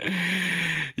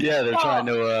 Yeah, they're trying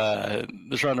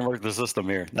to work the system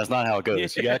here. That's not how it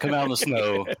goes. You gotta come out in the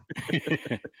snow.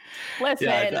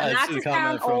 Listen, not to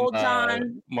sound old,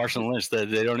 John. Marshall Lynch, that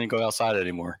they don't even go outside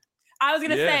anymore. I was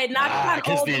gonna say, not to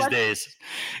sound old. These days,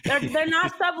 they're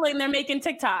not shoveling; they're making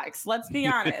TikToks. Let's be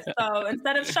honest. So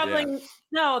instead of shoveling,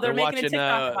 they're making a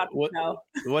TikTok about the snow.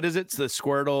 What is it? It's the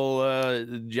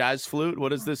Squirtle jazz flute.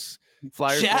 What is this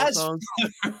Flyers song?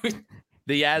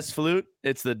 The jazz flute.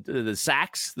 It's the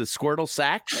sax, the Squirtle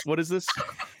sax. What is this?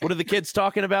 What are the kids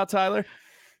talking about, Tyler?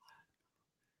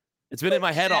 It's been in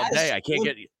my head all day. I can't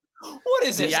get. What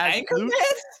is this? Anchorman?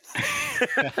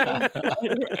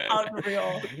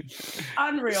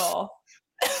 Unreal.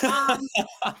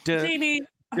 Jamie.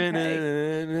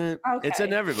 Okay. It's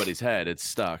in everybody's head. It's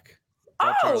stuck.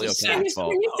 Can you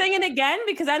sing it again?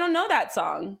 Because I don't know that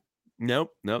song.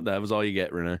 Nope. That was all you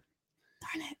get, Renee.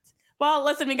 Darn it. Well,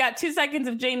 listen, we got 2 seconds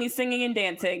of Jamie singing and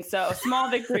dancing. So small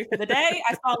victory for the day.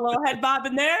 I saw a little head bob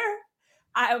in there.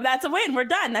 That's a win. We're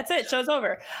done. That's it. Show's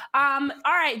over. All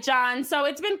right, John. So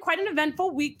it's been quite an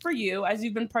eventful week for you as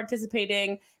you've been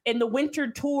participating in the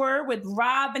winter tour with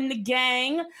Rob and the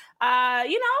gang.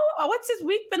 What's this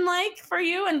week been like for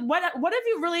you? And what have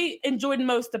you really enjoyed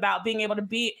most about being able to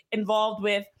be involved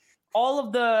with all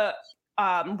of the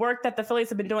work that the Phillies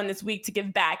have been doing this week to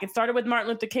give back? It started with Martin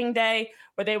Luther King Day,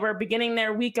 where they were beginning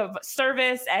their week of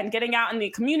service and getting out in the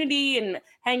community and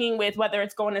hanging with, whether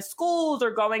it's going to schools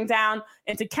or going down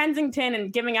into Kensington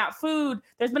and giving out food.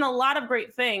 There's been a lot of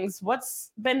great things.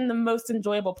 What's been the most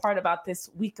enjoyable part about this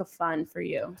week of fun for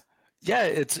you? Yeah,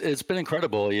 it's been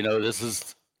incredible. You know, this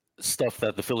is stuff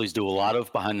that the Phillies do a lot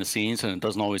of behind the scenes, and it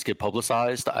doesn't always get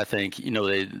publicized. I think,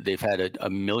 they've had a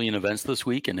million events this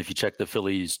week, and if you check the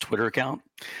Phillies Twitter account,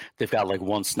 they've got like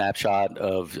one snapshot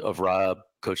of Rob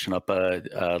coaching up a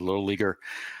little leaguer.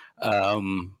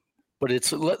 But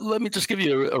let me just give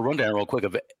you a rundown real quick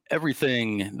of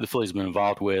everything the Phillies have been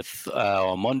involved with.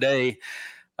 On Monday,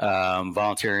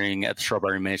 volunteering at the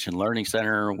Strawberry Mansion Learning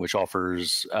Center, which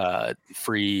offers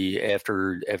free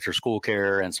after school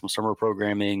care and some summer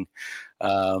programming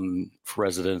for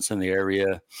residents in the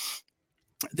area.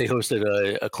 They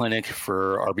hosted a clinic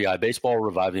for RBI baseball,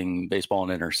 reviving baseball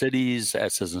in inner cities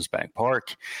at Citizens Bank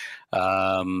Park.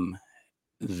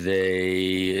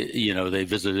 They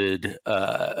visited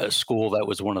a school that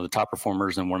was one of the top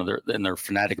performers in their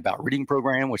Fanatic About Reading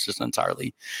program, which is an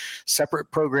entirely separate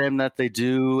program that they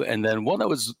do. And then one that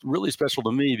was really special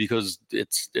to me because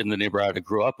it's in the neighborhood I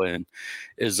grew up in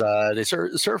is they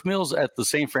serve meals at the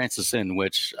St. Francis Inn,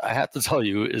 which I have to tell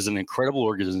you is an incredible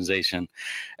organization.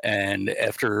 And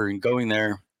after going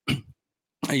there,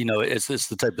 it's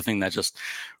the type of thing that just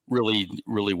really,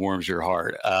 really warms your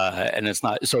heart. And it's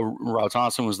not, so Rob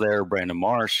Thompson was there, Brandon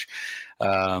Marsh.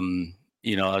 I'm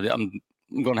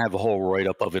going to have a whole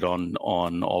write-up of it on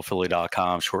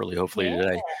allphilly.com shortly, hopefully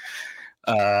today.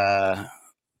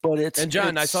 But it's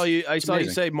John, I saw you amazing.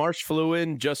 say Marsh flew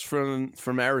in just from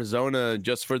Arizona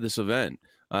just for this event,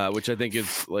 which I think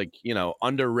is like,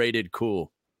 underrated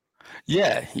cool.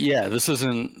 Yeah. This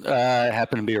isn't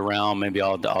happen to be around. Maybe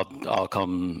I'll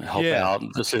come help out.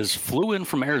 This is flew in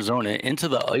from Arizona into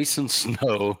the ice and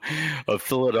snow of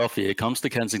Philadelphia. It comes to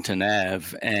Kensington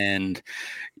Ave, and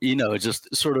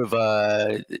just sort of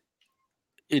I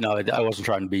wasn't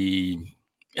trying to be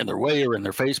in their way or in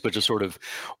their face, but just sort of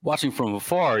watching from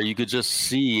afar, you could just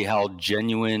see how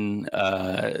genuine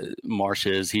Marsh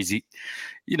is.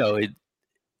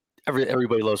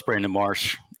 Everybody loves Brandon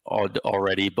Marsh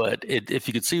already, but if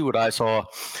you could see what I saw,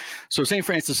 so St.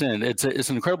 Francis Inn, it's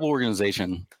an incredible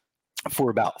organization.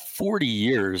 For about 40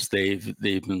 years, they've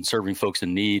been serving folks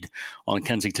in need on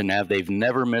Kensington Ave. They've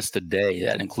never missed a day.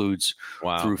 That includes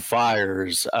through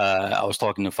fires. I was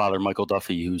talking to Father Michael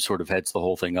Duffy, who sort of heads the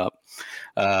whole thing up.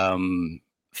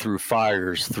 Through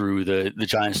fires, through the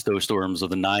giant snowstorms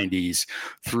of the 90s,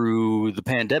 through the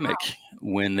pandemic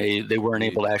when they weren't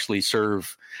able to actually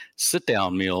serve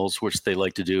sit-down meals, which they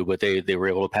like to do, but they were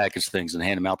able to package things and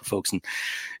hand them out to folks. And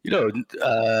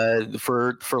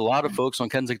for a lot of folks on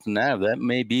Kensington Ave, that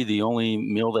may be the only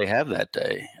meal they have that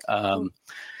day.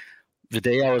 The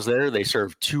day I was there, they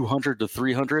served 200 to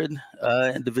 300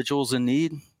 individuals in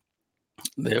need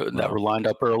that were lined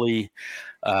up early,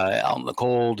 out in the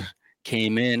cold.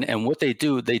 Came in, and what they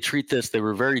do, they treat this, they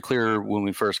were very clear when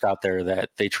we first got there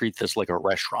that they treat this like a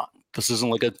restaurant. This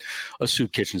isn't like a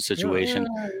soup kitchen situation.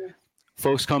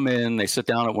 Folks come in, they sit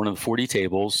down at one of the 40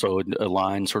 tables, so a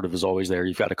line sort of is always there.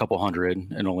 You've got a couple hundred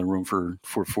and only room for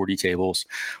 40 tables,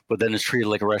 but then it's treated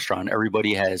like a restaurant.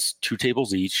 Everybody has 2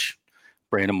 tables each.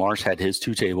 Brandon Marsh had his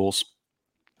 2 tables.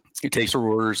 He takes their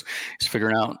orders, he's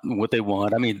figuring out what they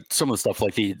want. I mean, some of the stuff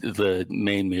like the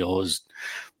main meal is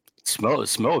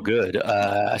smell good.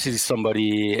 I see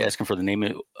somebody asking for the name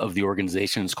of the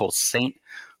organization. It's called St.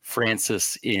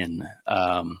 Francis Inn.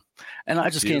 And I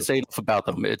just can't say enough about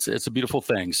them. It's a beautiful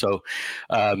thing. So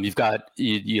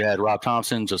you had Rob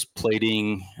Thompson just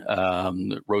plating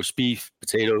roast beef,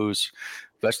 potatoes,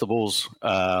 vegetables.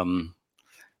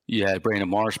 You had Brandon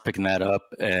Marsh picking that up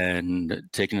and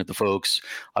taking it to folks.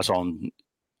 I saw him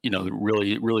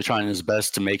really, really trying his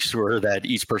best to make sure that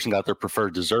each person got their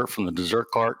preferred dessert from the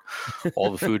dessert cart. All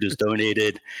the food is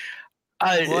donated.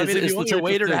 If you want your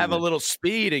waiter to have a little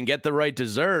speed and get the right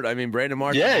dessert, I mean, Brandon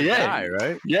Marsh is a guy,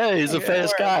 right? Yeah, he's a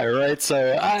fast guy, right?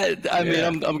 So I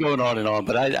mean, I'm going on and on,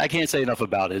 but I can't say enough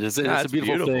about it. It's a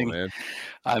beautiful thing, man.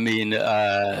 I mean,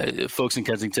 folks in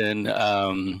Kensington,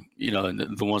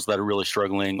 the ones that are really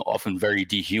struggling, often very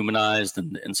dehumanized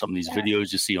in some of these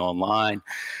videos you see online.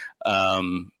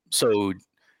 So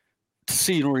to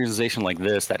see an organization like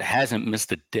this that hasn't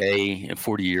missed a day in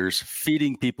 40 years,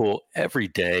 feeding people every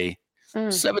day,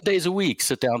 7 days a week,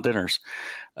 sit down dinners,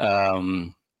 it's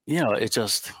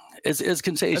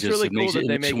contagious. It's really cool that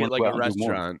they make it like a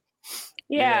restaurant.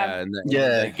 And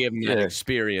they give them that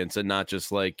experience and not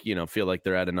just like, feel like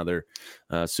they're at another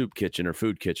soup kitchen or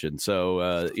food kitchen.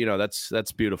 So,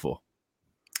 that's beautiful.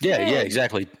 Yeah,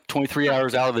 exactly. 23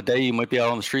 hours out of the day, you might be out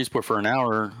on the streets, but for an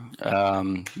hour,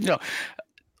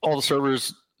 all the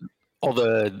servers, all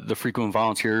the frequent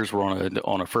volunteers were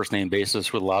on a first name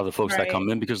basis with a lot of the folks that come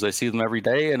in because they see them every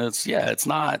day, and it's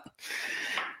not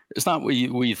what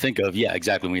you think of. Yeah,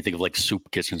 exactly. When you think of like soup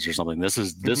kitchens or something, this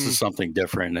is something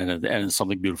different and it's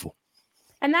something beautiful.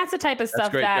 And that's the type of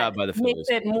stuff that makes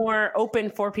it more open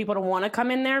for people to want to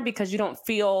come in there, because you don't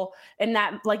feel in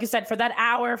that, like you said, for that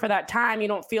hour, for that time, you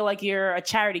don't feel like you're a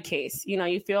charity case.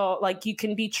 You feel like you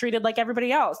can be treated like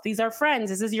everybody else. These are friends.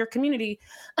 This is your community.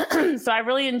 So I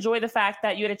really enjoy the fact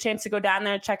that you had a chance to go down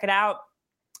there, check it out,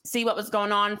 see what was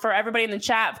going on. For everybody in the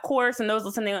chat, of course, and those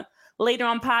listening later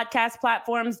on podcast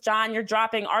platforms, John, you're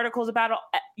dropping articles about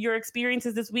your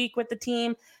experiences this week with the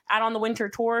team out on the winter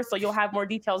tour. So you'll have more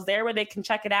details there where they can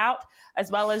check it out, as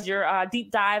well as your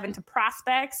deep dive into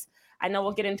prospects. I know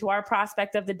we'll get into our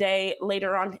prospect of the day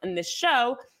later on in this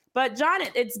show. But John,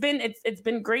 it's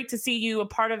been great to see you a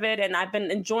part of it. And I've been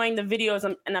enjoying the videos,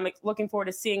 and I'm looking forward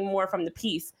to seeing more from the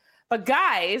piece. But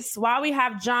guys, while we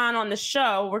have John on the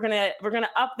show, we're gonna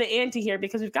up the ante here,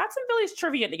 because we've got some Phillies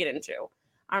trivia to get into.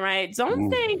 All right. Don't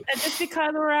think that just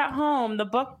because we're at home, the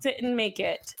book didn't make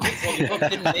it. Well, the book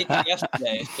didn't make it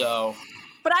yesterday, so.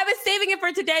 But I was saving it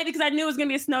for today because I knew it was going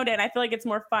to be a snow day, and I feel like it's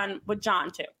more fun with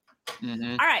John, too.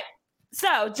 Mm-hmm. All right.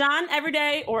 So, John, every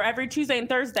day or every Tuesday and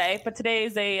Thursday, but today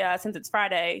is since it's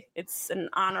Friday, it's an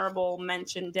honorable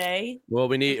mention day. Well,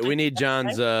 we need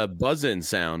John's buzz-in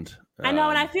sound. I know,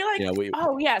 and I feel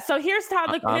like, So here's how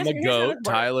I'm a goat.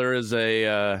 Tyler is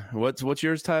a what's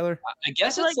yours, Tyler? I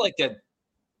guess it's like a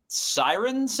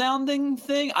siren sounding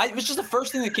thing. It was just the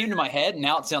first thing that came to my head.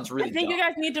 Now it sounds really I think dumb. you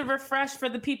guys need to refresh for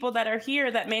the people that are here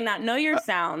that may not know your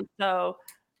sound. So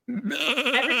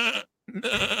by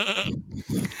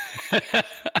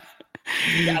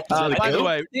the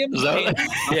way,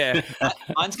 yeah,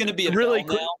 mine's going to be a really bell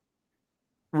quick, now.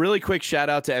 really quick shout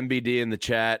out to MBD in the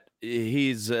chat.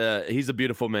 He's a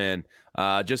beautiful man.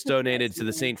 Just donated to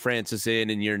the St. Francis Inn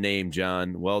in your name,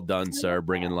 John. Well done, sir.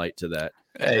 Bringing light to that.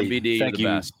 Hey, MBD, thank you.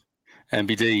 best.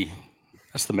 MBD,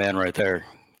 that's the man right there.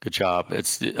 Good job.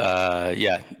 It's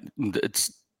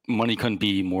it's money couldn't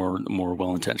be more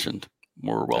well intentioned,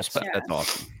 more well spent. That's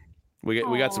awesome. We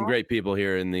got some great people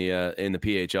here in the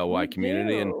PHLY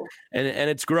community, and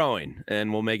it's growing,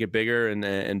 and we'll make it bigger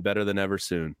and better than ever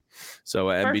soon. So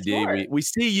MBD, sure. we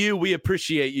see you, we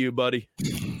appreciate you, buddy.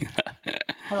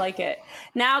 I like it.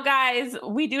 Now, guys,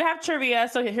 we do have trivia.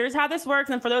 So here's how this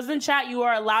works. And for those in chat, you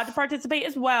are allowed to participate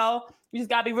as well. You just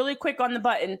got to be really quick on the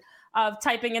button of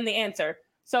typing in the answer.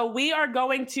 So we are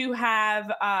going to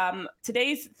have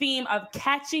today's theme of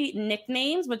catchy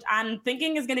nicknames, which I'm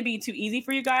thinking is going to be too easy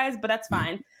for you guys, but that's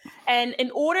fine. And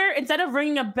instead of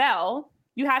ringing a bell,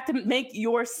 you have to make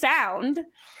your sound,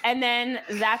 and then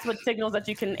that's what signals that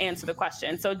you can answer the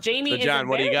question. So Jamie, so John,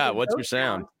 what do you got? What's your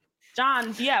sound?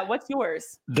 John, yeah, what's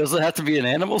yours? Does it have to be an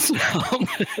animal sound? No,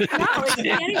 it can be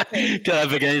anything. Can I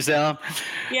pick any sound?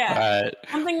 Yeah. All right.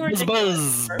 Something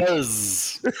ridiculous.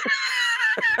 Buzz.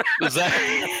 Is that,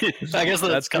 I guess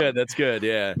that's good. That's good.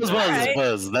 Yeah. Buzz. Right.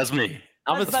 Buzz. That's me.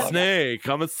 I'm a snake.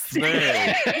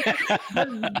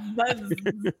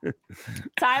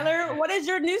 Tyler, what is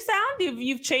your new sound?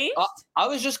 You've changed? I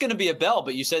was just going to be a bell,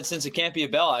 but you said since it can't be a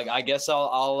bell, I guess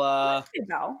I'll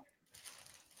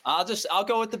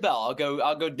go with the bell.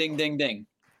 I'll go ding ding ding.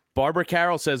 Barbara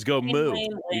Carroll says go moo.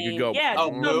 You could go. Yeah,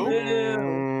 moo.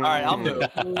 All right, I'll moo.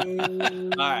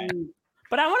 All right.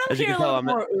 But I want to hear a little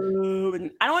more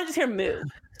ooh. I don't want to just hear moo.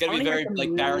 It's gonna be very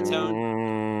like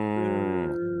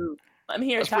baritone. Let me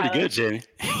hear That's Tyler. pretty good, Jamie.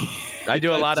 I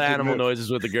do a lot of animal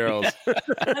noises with the girls. I was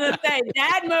gonna say,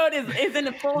 dad mode is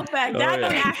in full effect. Dad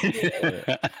mode has to do it.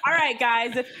 All right,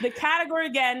 guys. The category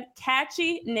again: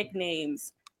 catchy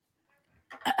nicknames.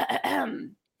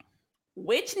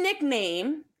 Which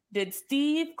nickname did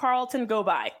Steve Carlton go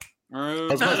by?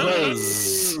 Buzz.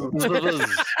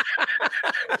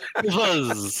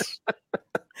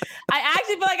 I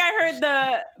actually feel like I heard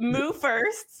the moo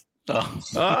first.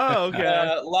 Oh,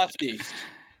 okay. Lefty. Ding,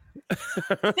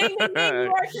 ding, ding,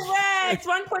 you are correct.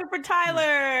 1 point for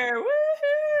Tyler.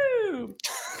 Woohoo!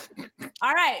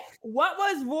 All right. What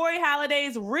was Roy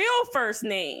Halladay's real first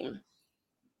name?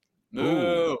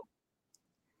 Moo.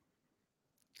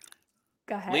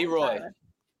 Go ahead. Leroy. Tyler.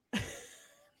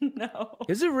 No.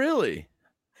 Is it really?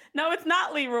 No, it's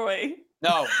not Leroy.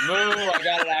 No, moo. I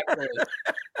got it accurately.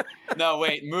 No,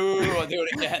 wait, moo. I'll do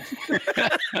it again.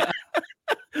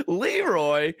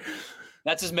 Leroy.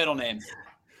 That's his middle name.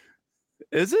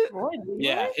 Is it? Roy,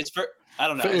 Yeah, I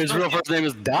don't know. His real first name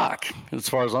is Doc, as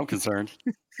far as I'm concerned.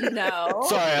 No.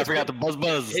 Sorry, I forgot the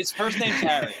buzz. His first name's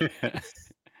Harry.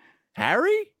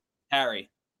 Harry?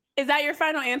 Harry. Is that your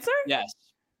final answer? Yes.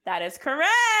 That is correct.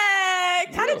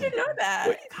 How did you know that?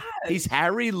 Wait, he's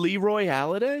Harry Leroy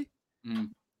Halliday? I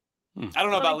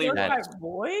don't know about Leroy.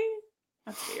 Roy?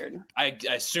 That's weird. I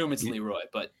assume it's Leroy,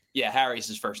 but yeah, Harry's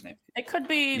his first name. It could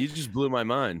be You just blew my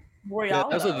mind. Royale.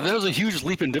 There was a huge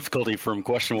leap in difficulty from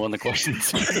question 1 to question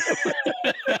 2.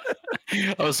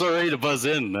 I was so ready to buzz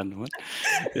in. Then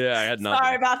Yeah, I had nothing.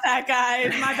 Sorry about that,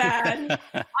 guys. My bad.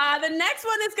 The next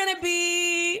one is going to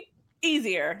be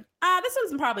easier. This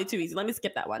one's probably too easy. Let me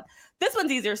skip that one. This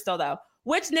one's easier still, though.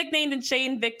 Which nickname did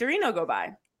Shane Victorino go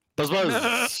by? Buzz.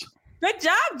 Good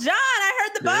job, John. I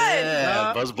heard the buzz.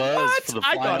 Yeah, buzz. What? For the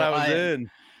I thought I was Hawaiian.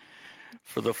 in.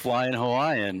 For the Flying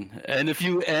Hawaiian.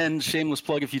 And shameless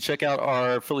plug, if you check out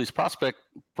our Phillies prospect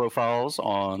profiles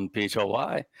on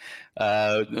PHLY,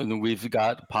 we've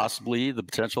got possibly the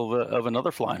potential of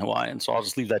another Flying Hawaiian. So I'll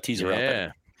just leave that teaser out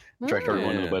there. Direct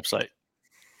everyone to the website.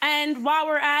 And while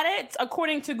we're at it,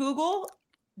 according to Google,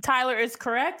 Tyler is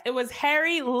correct. It was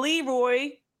Harry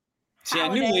Leroy. See, I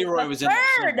knew Leroy was in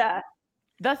there.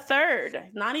 The third.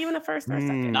 Not even a first or a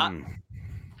second. Not.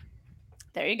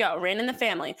 There you go. Ran in the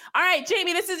family. All right,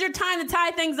 Jamie, this is your time to tie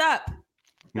things up.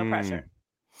 No pressure.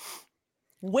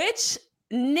 Which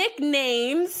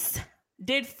nicknames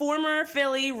did former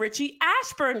Philly Richie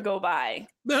Ashburn go by?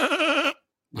 There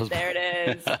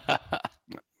it is.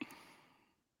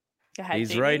 Go ahead, He's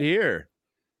Jamie. right here.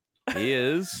 He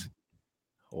is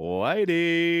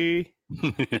Whitey.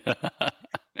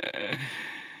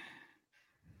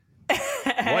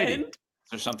 Whitey. Is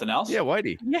there something else? Yeah,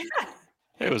 Whitey. Yeah.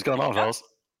 Hey, what's going on, fellas?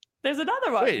 There's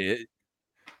another one. Wait,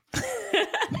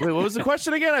 what was the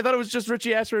question again? I thought it was just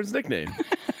Richie Ashford's nickname.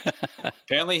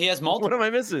 Apparently, he has multiple. What am I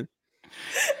missing?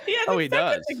 He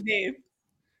does. Nickname.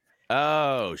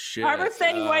 Oh shit! Harper's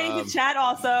saying waiting to chat.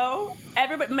 Also,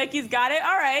 everybody, Mickey's got it.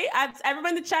 All right,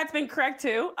 everyone in the chat's been correct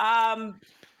too.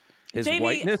 His Jamie,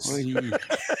 whiteness.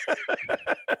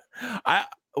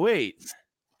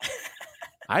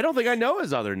 I don't think I know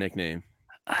his other nickname.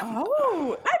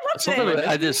 Oh, I love something.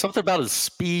 I did something about his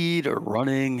speed or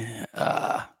running.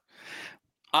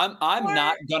 I'm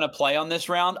not gonna play on this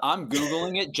round. I'm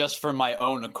Googling it just for my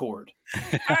own accord.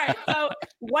 All right, so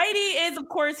Whitey is, of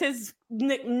course, his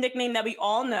nickname that we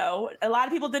all know. A lot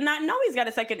of people did not know he's got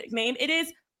a second nickname. It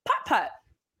is Putt Putt.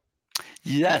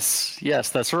 Yes,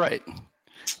 that's right.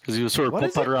 Because he was sort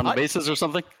of putt around the bases or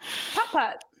something. Putt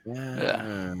Putt. Yeah.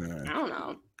 I don't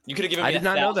know. You could have given me. I did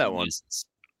not know that one.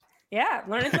 Yeah,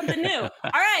 learning something new. All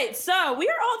right, so we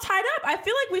are all tied up. I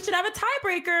feel like we should have a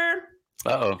tiebreaker.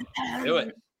 Uh-oh. Do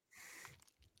it.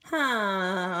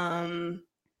 All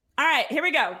right, here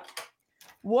we go.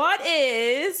 What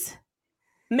is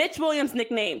Mitch Williams'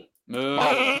 nickname?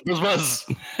 Was.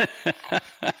 All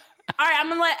right, I'm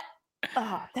gonna let.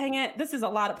 Oh, dang it! This is a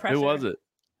lot of pressure. Who was it?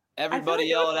 Everybody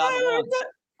yell it out at once.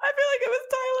 I feel like it was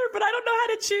Tyler, but I don't know how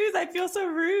to choose. I feel so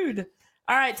rude.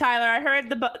 All right, Tyler, I heard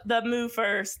the move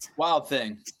first. Wild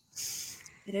Thing.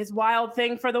 It is Wild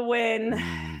Thing for the win.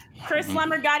 Chris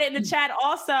Lummer got it in the chat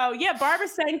also. Yeah,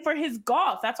 Barbara's saying for his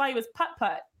golf. That's why he was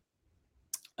putt-putt.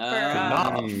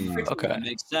 Okay.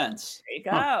 Makes sense. There you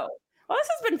go. Well, this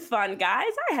has been fun,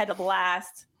 guys. I had a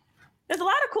blast. There's a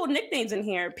lot of cool nicknames in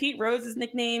here. Pete Rose's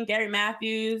nickname, Gary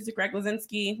Matthews, Greg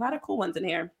Lazinski. A lot of cool ones in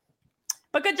here.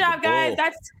 But good job, guys.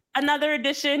 That's another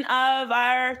edition of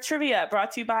our trivia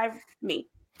brought to you by me.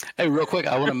 Hey, real quick,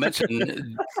 I want to mention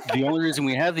the only reason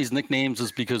we have these nicknames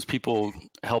is because people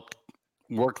helped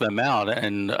work them out,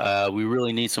 and we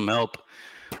really need some help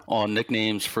on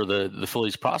nicknames for the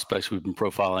Phillies prospects we've been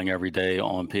profiling every day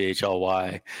on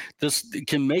PHLY. This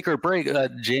can make or break.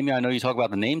 Jamie, I know you talk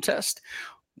about the name test.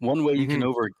 One way you can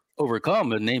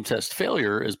overcome a name test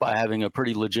failure is by having a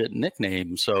pretty legit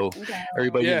nickname. So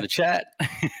everybody in the chat,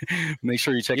 make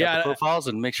sure you check out the profiles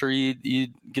and make sure you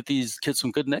get these kids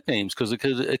some good nicknames, because it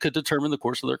could determine the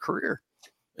course of their career.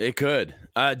 It could.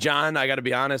 John, I got to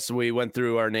be honest. We went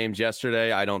through our names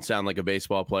yesterday. I don't sound like a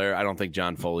baseball player. I don't think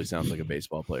John Foley sounds like a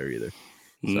baseball player either.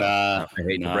 So, I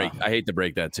hate to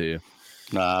break that to you.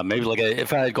 Maybe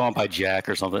if I had gone by Jack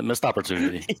or something, missed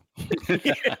opportunity.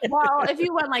 Well, if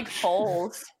you went like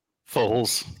Foles.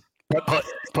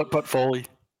 Putt Foley.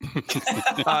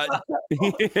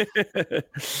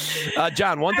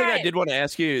 John, one thing I did want to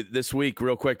ask you this week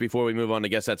real quick before we move on to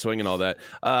Guess That Swing and all that.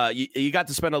 You got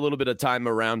to spend a little bit of time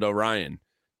around Orion.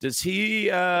 Does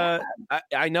he I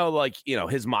know,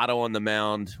 his motto on the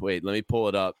mound. Wait, let me pull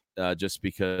it up just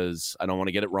because I don't want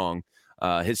to get it wrong.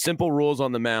 His simple rules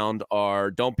on the mound are: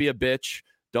 don't be a bitch,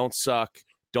 don't suck,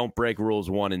 don't break rules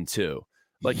 1 and 2.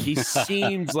 Like he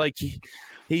seems like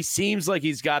he seems like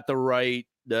he's got the right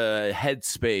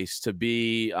headspace to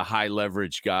be a high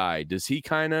leverage guy. Does he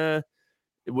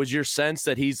was your sense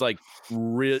that he's like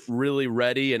really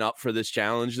ready and up for this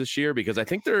challenge this year? Because I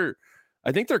think they're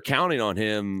counting on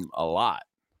him a lot.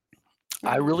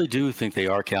 I really do think they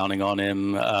are counting on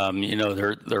him.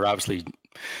 They're obviously,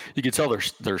 you can tell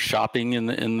they're shopping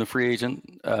in the free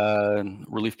agent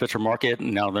relief pitcher market,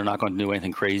 and now they're not going to do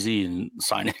anything crazy and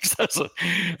sign X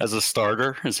as a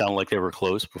starter. It sounded like they were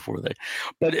close before they.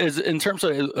 But in terms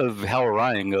of how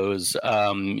Orion goes,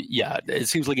 it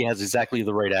seems like he has exactly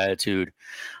the right attitude.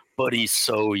 But he's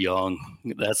so young.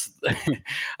 That's,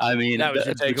 I mean, that was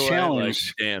the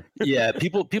challenge. Damn. Yeah,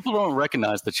 people don't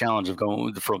recognize the challenge of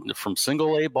going from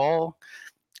single A ball,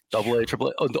 double A, triple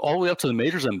A, all the way up to the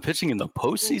majors and pitching in the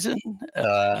postseason.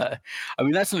 I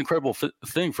mean, that's an incredible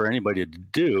thing for anybody to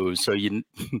do. So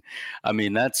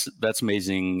that's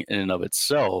amazing in and of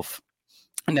itself.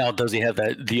 Now, does he have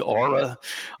the aura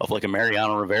of like a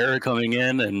Mariano Rivera coming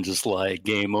in and just like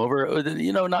game over?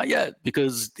 Not yet,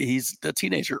 because he's a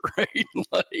teenager, right?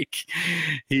 Like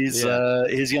he's a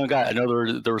young guy. I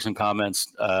know there were some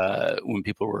comments when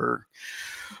people were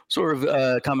sort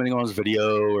of commenting on his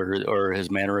video or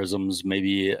his mannerisms,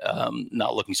 maybe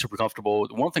not looking super comfortable.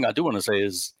 One thing I do want to say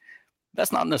is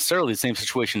that's not necessarily the same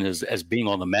situation as being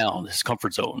on the mound, his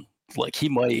comfort zone. Like he's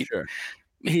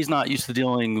not used to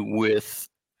dealing with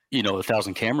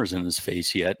 1,000 cameras in his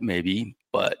face yet, maybe,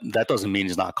 but that doesn't mean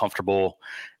he's not comfortable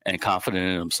and confident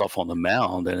in himself on the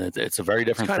mound. And it's a very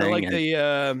different thing.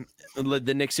 Kind of like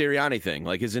the Nick Sirianni thing,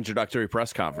 like his introductory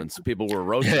press conference. People were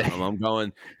roasting him. I'm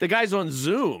going, the guy's on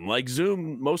Zoom. Like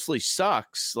Zoom mostly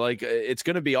sucks. Like it's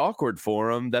going to be awkward for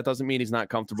him. That doesn't mean he's not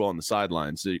comfortable on the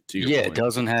sidelines. To your point. It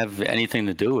doesn't have anything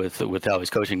to do with how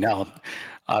he's coaching now.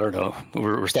 I don't know.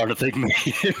 We're starting to think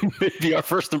maybe our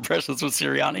first impressions with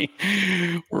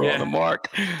Sirianni were on the mark.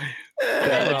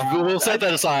 We'll set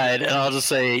that aside, and I'll just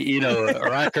say,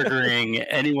 Ryan Kerkering,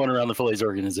 anyone around the Phillies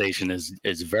organization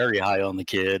is very high on the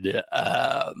kid,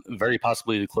 very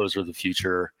possibly the closer of the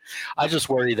future. I just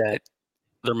worry that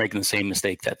they're making the same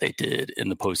mistake that they did in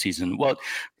the postseason. Well,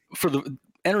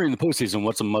 entering the postseason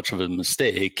wasn't much of a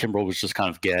mistake. Kimbrel was just kind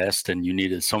of gassed, and you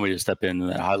needed somebody to step in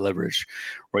that high leverage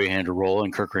right-hander role,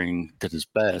 and Kerkering did his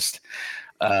best.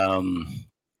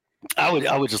 I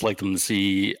would just like them to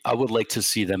see. I would like to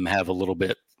see them have a little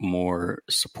bit more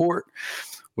support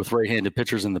with right-handed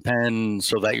pitchers in the pen,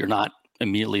 so that you're not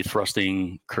immediately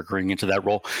thrusting Kerkering into that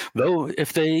role. Though,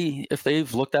 if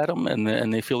they've looked at him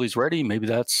and they feel he's ready, maybe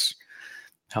that's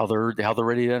how they're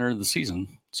ready to enter the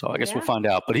season. So I guess we'll find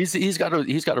out. But he's got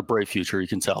a bright future. You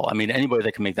can tell. I mean, anybody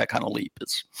that can make that kind of leap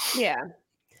is. Yeah.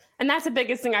 And that's the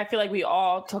biggest thing I feel like we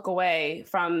all took away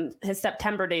from his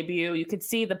September debut. You could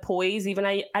see the poise, even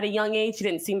at a young age. He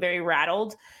didn't seem very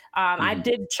rattled. I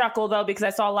did chuckle, though, because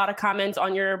I saw a lot of comments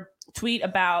on your tweet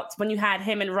about when you had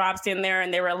him and Rob stand there,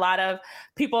 and there were a lot of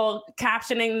people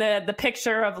captioning the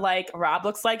picture of, like, Rob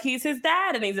looks like he's his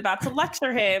dad and he's about to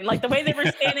lecture him. Like, the way they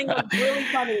were standing was really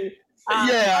funny.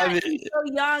 He's so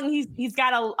young. He's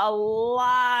got a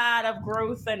lot of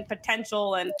growth and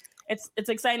potential, and it's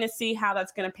exciting to see how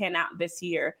that's going to pan out this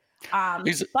year.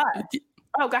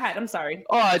 Oh, go ahead. I'm sorry.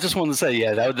 Oh, I just wanted to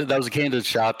say, that was a candid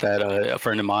shot that a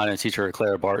friend of mine, a teacher,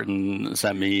 Claire Barton,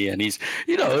 sent me, and he's,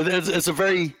 it's a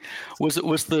very was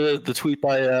the tweet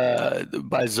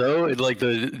by Zoe, like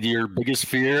your biggest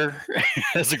fear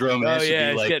as a grown man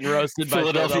should be like getting roasted by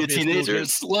Philadelphia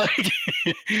teenagers. Like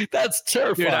that's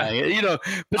terrifying.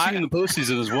 Pitching in the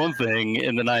postseason is one thing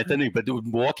in the ninth inning, but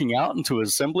walking out into an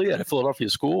assembly at a Philadelphia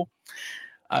school,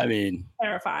 I mean,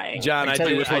 terrifying. John, I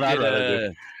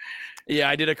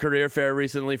did a career fair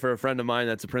recently for a friend of mine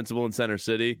that's a principal in Center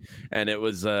City, and it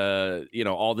was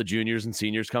all the juniors and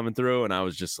seniors coming through, and I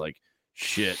was just like,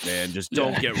 shit, man, just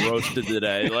don't get roasted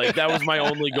today. Like, that was my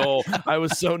only goal. I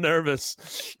was so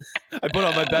nervous. I put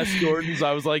on my best Jordans.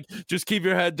 I was like, just keep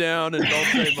your head down and don't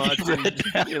say much.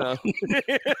 And,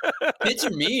 Kids are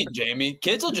mean, Jamie.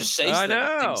 Kids will just say things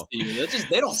to you.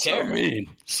 They don't care.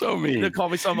 So mean. They call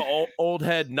me some old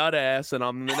head nut ass, and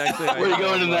I'm the next thing. Where are you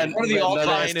going in that? One of the old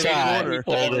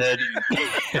head.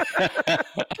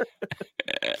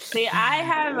 See, I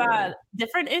have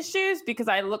different issues because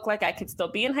I look like I could still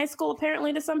be in high school,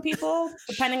 apparently, to some people,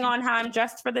 depending on how I'm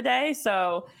dressed for the day.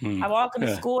 So I walk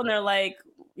into school and they're like,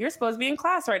 you're supposed to be in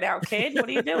class right now, kid. What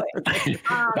are you doing?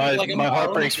 My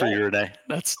heart breaks for you, Renee.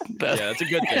 That's a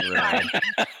good thing, Renee.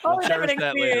 Cherish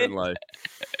that later in life.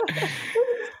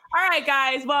 All right,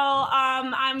 guys. Well,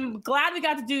 I'm glad we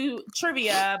got to do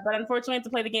trivia, but unfortunately, I have to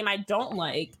play the game I don't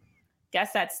like.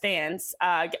 Guess that stands.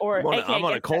 I'm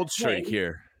on a cold streak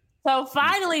here. So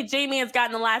finally, Jamie has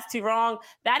gotten the last two wrong.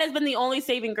 That has been the only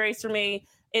saving grace for me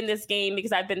in this game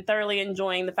because I've been thoroughly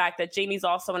enjoying the fact that Jamie's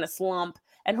also in a slump.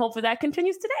 And hopefully that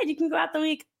continues today. You can go out the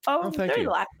week through the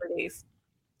last 3 days.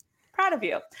 Proud of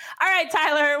you. All right,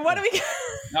 Tyler, what do we got?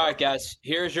 All right, guys.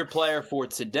 Here's your player for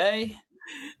today.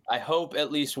 I hope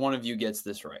at least one of you gets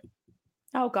this right.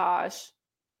 Oh, gosh.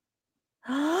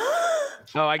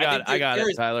 I got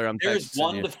it, Tyler. There's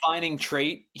one defining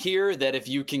trait here that if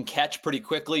you can catch pretty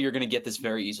quickly, you're going to get this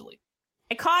very easily.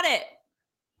 I caught it.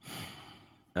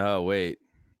 Oh, wait.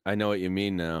 I know what you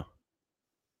mean now.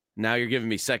 Now you're giving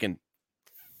me second.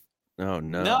 Oh,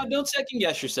 no. No, don't second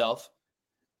guess yourself.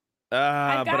 But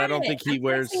I don't think he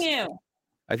wears.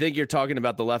 I think you're talking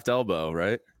about the left elbow,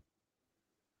 right?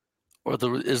 Or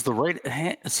is the right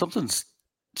hand? Something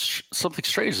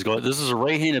strange is going. This is a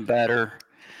right-handed batter.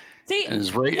 See, and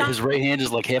his right hand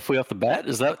is like halfway off the bat.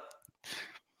 Is that?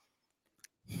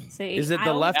 See, is it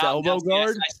the left elbow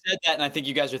guard? Yes, I said that, and I think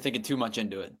you guys are thinking too much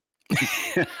into it.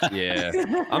 Yeah,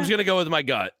 I'm just gonna go with my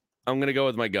gut.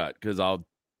 Because I'll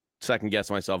second guess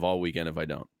myself all weekend if I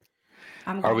don't.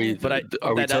 Are we? All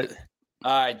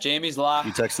right, Jamie's locked.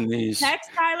 You texting these? Text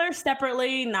Tyler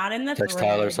separately, not in the text thread.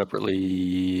 Tyler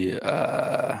separately.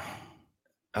 But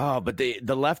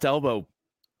the left elbow.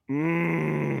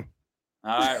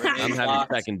 All right, I'm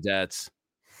having second debts.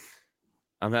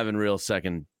 I'm having real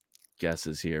second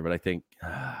guesses here, but I think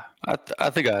I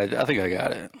think I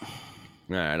got it.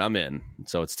 All right, I'm in.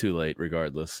 So it's too late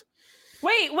regardless.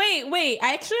 Wait.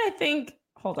 I think.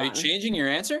 Hold on. Are you changing your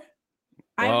answer?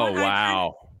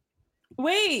 Wow.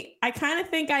 I kind of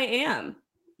think I am.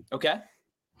 Okay.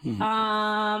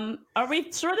 Are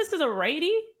we sure this is a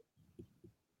righty?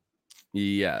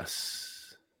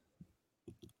 Yes.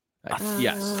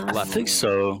 Yes. I think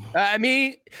so. I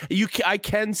mean, I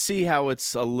can see how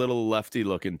it's a little lefty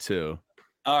looking too.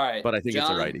 All right. But I think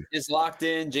John it's a righty. is locked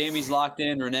in. Jamie's locked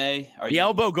in. Renee, the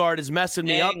elbow guard is messing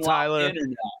me up, Tyler.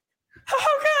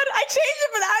 Oh God, I changed it,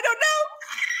 but I don't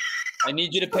know. I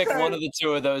need you to pick one of the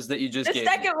two of those that you just gave.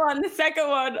 The second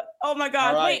one. Oh my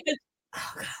God. Right. Wait.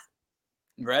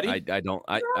 Ready? I don't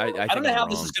know how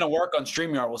this is going to work on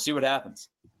StreamYard. We'll see what happens.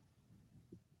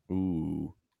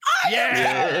 Ooh.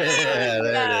 Yeah, there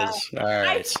it is. All right.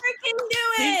 I freaking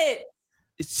knew it.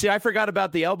 See, I forgot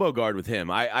about the elbow guard with him.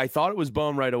 I thought it was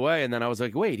Bohm right away, and then I was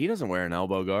like, wait, he doesn't wear an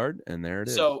elbow guard, and there it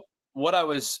is. So what I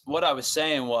was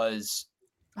saying was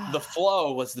the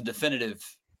flow was the definitive,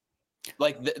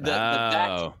 like the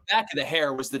back of the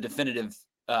hair was the definitive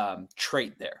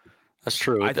trait there. That's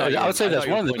true. I would say that's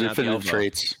one of the definitive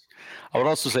traits. I would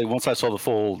also say once I saw the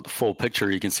full picture,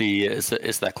 you can see it's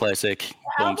that classic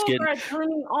Bohm skin. Elbow guard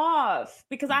turning off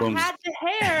because I had the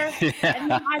hair, and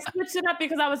then I switched it up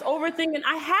because I was overthinking.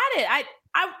 I had it.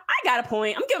 I got a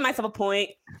point. I'm giving myself a point.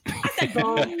 I said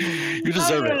Bohm. You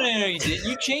deserve it. No, you didn't.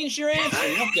 You changed your answer.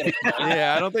 You don't get it.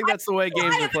 Yeah, I don't think that's the way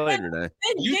games are played, Renee.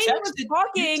 You texted me, Bohm.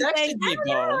 I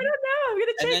don't know. I'm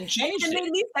gonna change. And then changed it. Made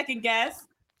me second guess.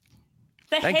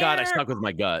 Thank God I stuck with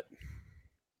my gut.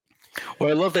 What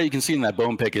I love that you can see in that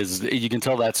Bohm pick is you can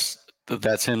tell that's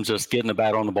him just getting a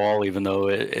bat on the ball, even though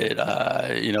it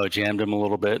jammed him a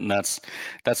little bit, and that's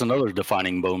another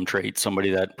defining Bohm trait. Somebody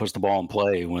that puts the ball in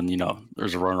play when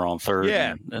there's a runner on third.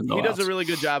 Yeah, and he does a really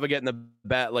good job of getting the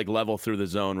bat like level through the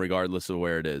zone, regardless of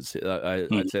where it is.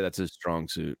 I'd say that's his strong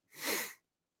suit.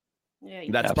 Yeah,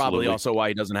 that's probably also why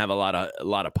he doesn't have a lot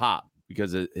of pop,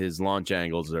 because his launch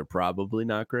angles are probably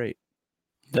not great.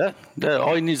 Yeah.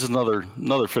 All he needs is another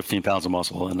 15 pounds of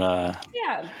muscle, and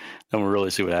then we'll really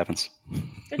see what happens.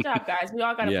 Good job, guys. We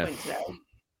all got a point today.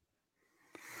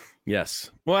 Yes.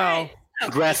 Well,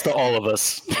 congrats to all of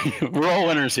us. We're all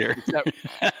winners here,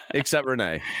 except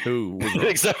Renee, who was I'm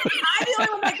the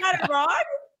only one that got it wrong.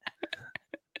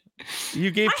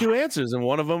 You gave two answers, and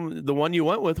one of them, the one you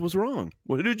went with, was wrong.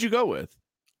 Well, who did you go with?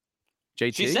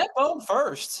 JT? She said Bohm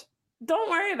first.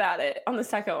 Don't worry about it on the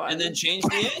second one. And then change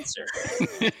the answer.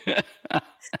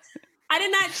 I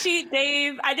did not cheat,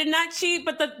 Dave. I did not cheat,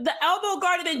 but the elbow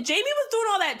guard, and then Jamie was doing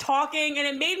all that talking, and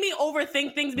it made me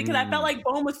overthink things because I felt like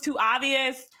Bohm was too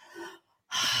obvious.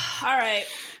 All right.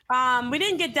 We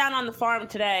didn't get down on the farm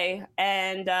today,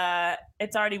 and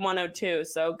it's already 1:02.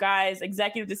 So, guys,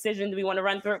 executive decision. Do we want to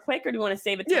run through it quick, or do we want to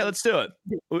save it? Yeah, let's do it.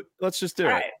 Let's just do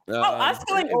it. Us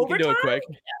going overtime? Do it quick.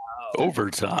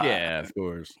 Overtime. Yeah, of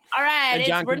course. All right.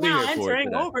 We're now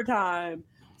entering today. overtime.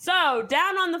 So,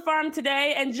 down on the farm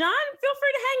today. And, John, feel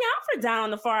free to hang out for Down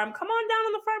on the Farm. Come on down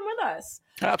on the farm with us.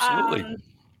 Absolutely.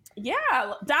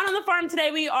 Down on the farm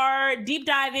today, we are deep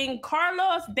diving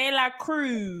Carlos de la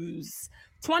Cruz.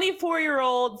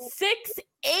 24-year-old,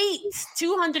 6'8",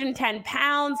 210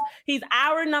 pounds. He's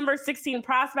our number 16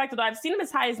 prospect, although I've seen him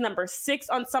as high as number 6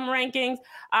 on some rankings.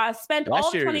 Spent last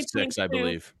all year 2022 I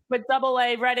believe. With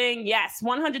AA Reading. Yes,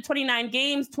 129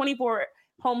 games, 24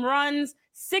 home runs,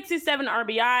 67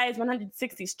 RBIs,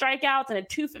 160 strikeouts, and a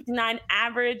 259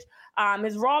 average.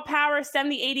 His raw power,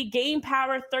 70-80, game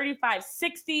power,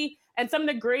 35-60. And some of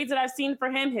the grades that I've seen for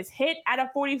him, his hit at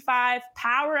a 45,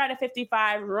 power at a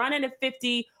 55, run at a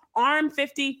 50, arm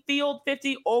 50, field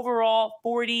 50, overall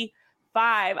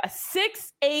 45. A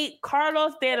 6'8"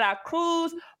 Carlos de la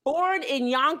Cruz, born in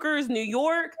Yonkers, New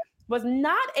York, was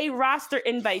not a roster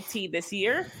invitee this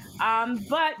year.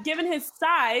 But given his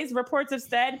size, reports have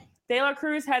said de la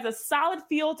Cruz has a solid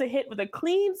feel to hit with a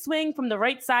clean swing from the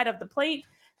right side of the plate.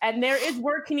 And there is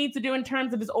work he needs to do in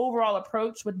terms of his overall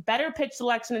approach with better pitch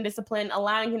selection and discipline,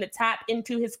 allowing him to tap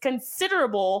into his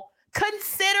considerable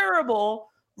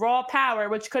raw power,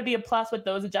 which could be a plus with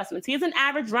those adjustments. He is an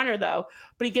average runner, though,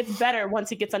 but he gets better once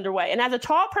he gets underway. And as a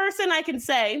tall person, I can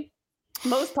say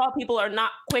most tall people are not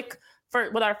quick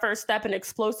with our first step and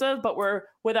explosive, but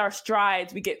with our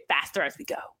strides, we get faster as we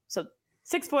go. So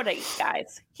 6'8",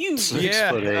 guys. Huge.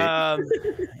 Yeah.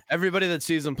 Everybody that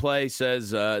sees him play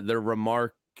says their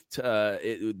remark.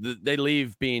 They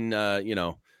leave being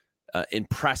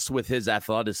impressed with his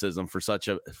athleticism for such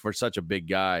a big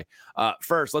guy.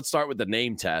 First, let's start with the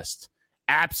name test.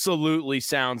 absolutely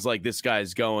sounds like this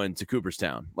guy's going to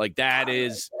Cooperstown. Like that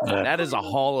is a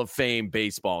Hall of Fame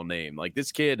baseball name. Like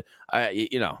this kid,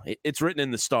 it's written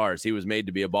in the stars. He was made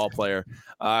to be a ball player.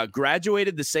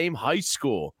 Graduated the same high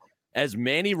school as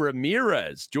Manny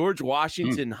Ramirez, George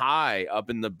Washington High up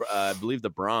in the, I believe the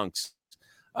Bronx.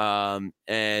 And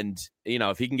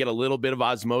if he can get a little bit of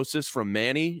osmosis from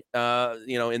Manny,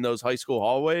 in those high school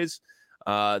hallways,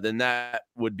 then that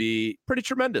would be pretty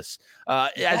tremendous.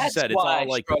 As you said, it's all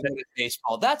like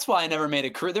baseball. That's why I never made a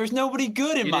career. There's nobody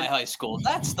good in my high school.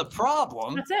 That's the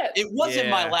problem. That's it. It wasn't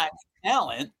my lack of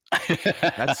talent.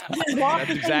 That's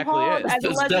exactly it.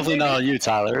 It's definitely not on you,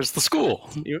 Tyler. It's the school.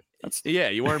 You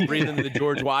weren't breathing the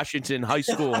George Washington high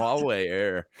school hallway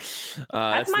air.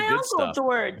 That's my uncle, stuff.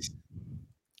 George.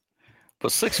 But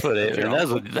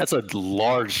 6'8", that's a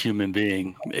large human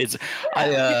being.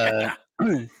 I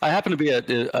happened to be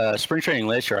at spring training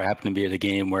last year. I happened to be at a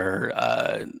game where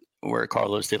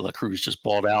Carlos de la Cruz just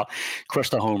balled out,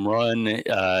 crushed a home run.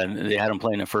 They had him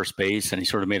playing at first base, and he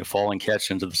sort of made a falling catch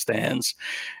into the stands.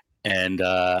 And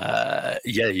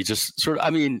he just sort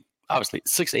of, obviously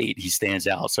 6'8", he stands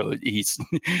out. So he's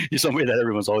somebody that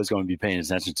everyone's always going to be paying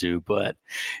attention to. But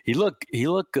he looked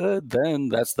good then.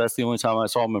 That's the only time I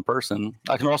saw him in person.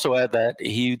 I can also add that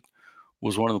he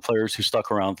was one of the players who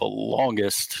stuck around the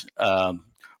longest.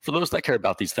 For those that care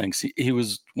about these things, he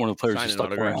was one of the players who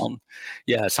stuck around.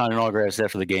 Yeah, signing autographs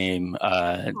after the game,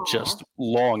 just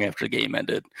long after the game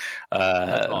ended.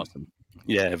 That's awesome.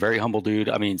 Yeah, very humble dude.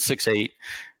 6'8",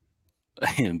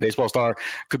 baseball star,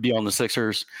 could be on the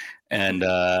Sixers, and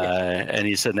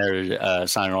he's sitting there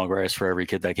signing autographs for every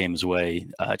kid that came his way,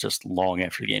 just long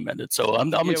after the game ended. So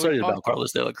I'm excited about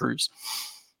Carlos de la Cruz.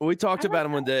 We talked about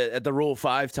him at the Rule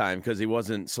 5 time because he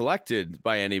wasn't selected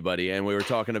by anybody, and we were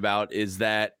talking about, is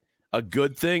that a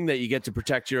good thing that you get to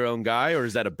protect your own guy, or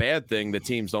is that a bad thing that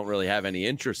teams don't really have any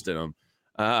interest in him?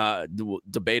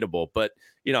 Debatable, but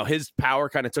his power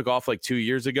kind of took off like 2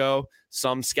 years ago.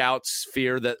 Some scouts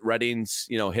fear that Reading's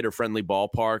hitter-friendly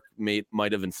ballpark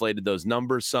might have inflated those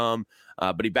numbers some,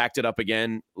 but he backed it up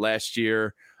again last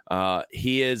year.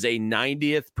 He is a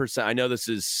 90th percent. I know this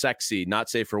is sexy, not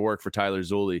safe for work for Tyler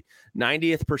Zulli.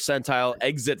 90th percentile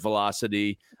exit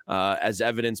velocity, as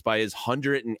evidenced by his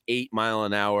 108 mile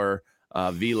an hour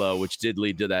velo, which did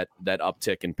lead to that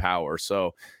uptick in power.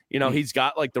 So, he's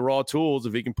got like the raw tools.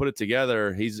 If he can put it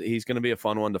together, he's going to be a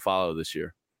fun one to follow this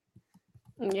year.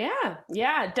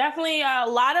 Yeah, definitely. A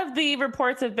lot of the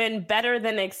reports have been better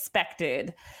than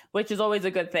expected, which is always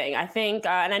a good thing. I think,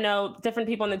 and I know different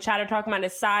people in the chat are talking about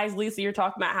his size. Lisa, you're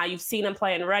talking about how you've seen him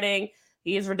play in Reading.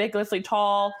 He is ridiculously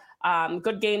tall.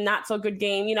 Good game, not so good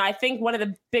game. I think one of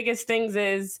the biggest things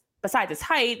is, besides his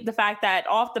height, the fact that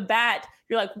off the bat,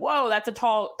 you're like, whoa, that's a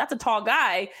tall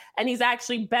guy. And he's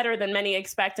actually better than many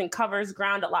expect and covers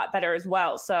ground a lot better as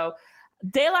well. So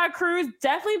De La Cruz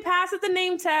definitely passes the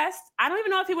name test. I don't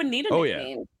even know if he would need a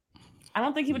nickname. Yeah. I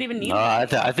don't think he would even need it.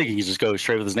 I think he can just go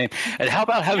straight with his name. And how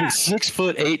about having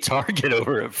 6'8" target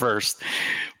over at first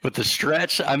with the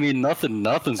stretch?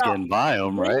 Nothing's getting by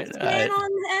him, right? On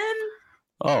him.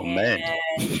 Oh, man.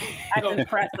 I'm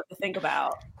impressed to think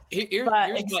about. Here's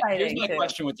my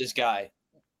question with this guy.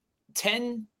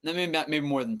 10, maybe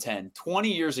more than 10,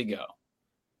 20 years ago,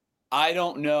 I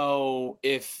don't know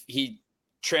if he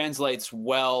translates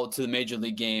well to the major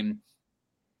league game,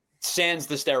 sans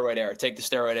the steroid era, take the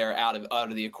steroid era out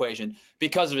of the equation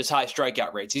because of his high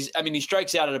strikeout rates. He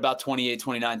strikes out at about 28,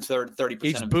 29, 30%.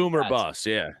 He's boomer bust.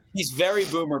 Yeah. He's very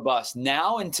boomer bust.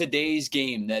 Now in today's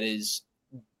game that is,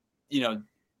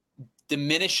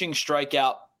 diminishing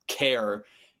strikeout care,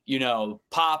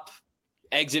 pop,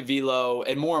 exit velo,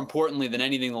 and more importantly than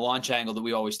anything, the launch angle that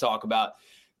we always talk about.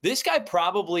 This guy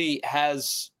probably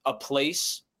has a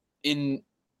place in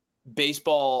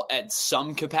baseball at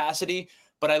some capacity,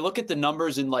 but I look at the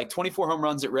numbers and 24 home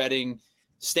runs at Reading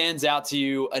stands out to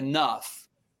you enough.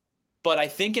 But I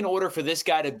think in order for this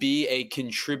guy to be a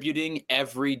contributing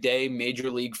everyday major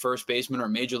league first baseman or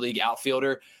major league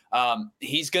outfielder,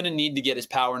 he's going to need to get his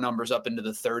power numbers up into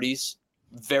the 30s.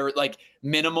 Very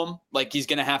minimum, he's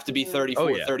going to have to be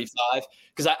 34, 35.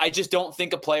 Because I just don't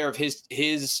think a player of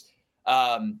his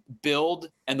build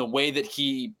and the way that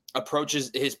he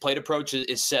approaches his plate approach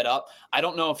is set up. I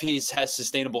don't know if he has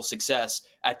sustainable success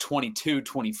at 22,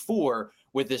 24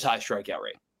 with this high strikeout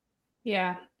rate.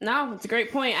 Yeah, no, it's a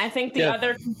great point. I think the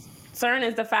other concern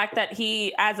is the fact that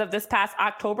he, as of this past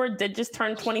October, did just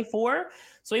turn 24.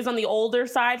 So he's on the older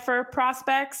side for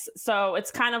prospects. So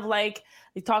it's kind of like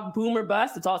we talk boom or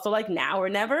bust. It's also like now or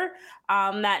never,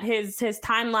 that his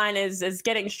timeline is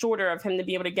getting shorter of him to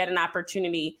be able to get an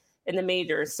opportunity in the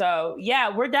majors. So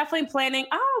yeah, we're definitely planning.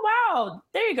 Oh, Oh,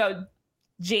 there you go,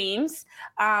 James.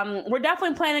 We're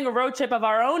definitely planning a road trip of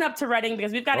our own up to Reading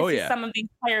because we've got to see some of these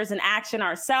players in action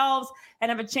ourselves and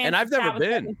have a chance. And I've never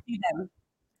been. To see them.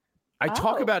 I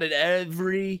talk about it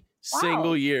every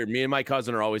single year. Me and my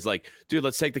cousin are always like, dude,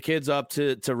 let's take the kids up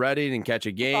to Reading and catch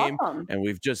a game. Awesome. And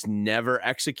we've just never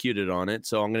executed on it.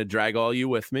 So I'm going to drag all you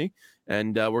with me,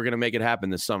 and we're going to make it happen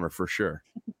this summer for sure.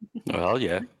 Well,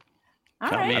 yeah. All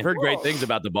right, I've heard great things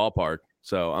about the ballpark,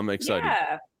 so I'm excited.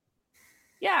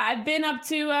 Yeah, I've been up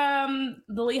to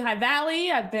the Lehigh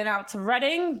Valley. I've been out to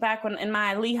Reading back when in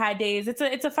my Lehigh days.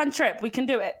 It's a fun trip. We can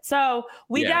do it. So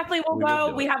we definitely will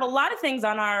go. We have a lot of things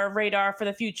on our radar for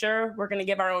the future. We're going to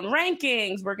give our own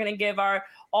rankings. We're going to give our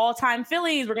all-time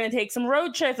Phillies. We're going to take some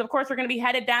road trips. Of course, we're going to be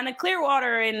headed down to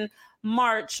Clearwater in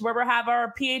March, where we'll have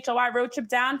our PHLY road trip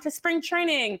down to spring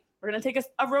training. We're going to take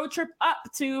a road trip up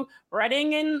to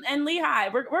Reading and Lehigh.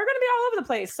 We're going to be all over the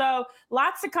place. So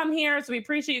lots to come here. So we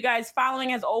appreciate you guys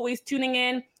following, as always, tuning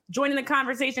in, joining the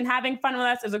conversation, having fun with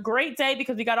us. It was a great day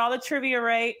because we got all the trivia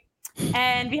right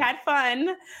and we had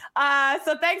fun.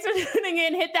 So thanks for tuning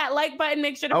in. Hit that like button.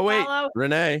 Make sure to follow.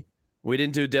 Renee, we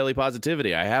didn't do daily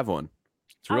positivity. I have one.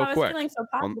 It's real quick. I was feeling so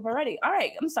positive already. All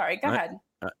right. I'm sorry. Go ahead.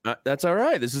 That's all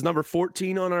right. This is number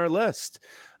 14 on our list.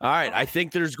 All right. I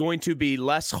think there's going to be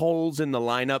less holes in the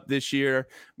lineup this year,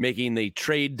 making the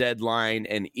trade deadline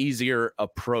an easier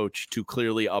approach to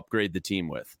clearly upgrade the team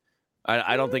with.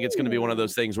 I don't think it's going to be one of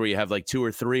those things where you have like 2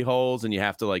 or 3 holes and you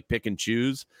have to like pick and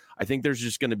choose. I think there's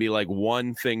just going to be like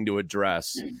one thing to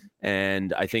address.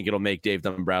 And I think it'll make Dave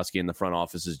Dombrowski in the front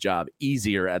office's job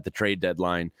easier at the trade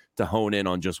deadline to hone in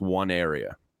on just one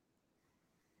area.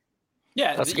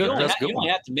 Yeah, that's good. You only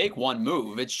have to make one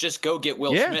move. It's just go get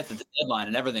Will Smith at the deadline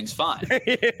and everything's fine.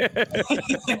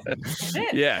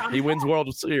 Yeah, he wins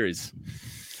World Series.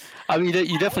 I mean,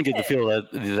 you definitely get the feel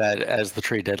that as the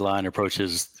trade deadline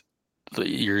approaches,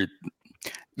 it's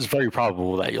very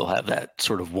probable that you'll have that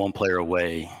sort of one player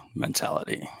away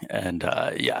mentality. And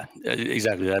yeah,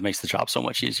 exactly. That makes the job so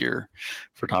much easier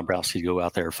for Dombrowski to go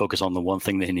out there, focus on the one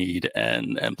thing they need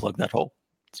and plug that hole.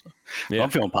 So I'm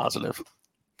feeling positive.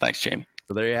 Thanks, Jamie.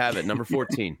 So there you have it. Number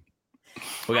 14.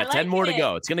 We got 10 more to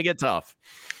go. It's going to get tough.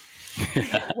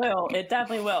 It will. It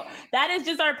definitely will. That is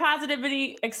just our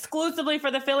positivity exclusively for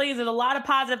the Phillies. There's a lot of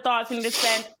positive thoughts we need to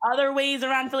spend other ways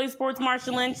around Philly sports,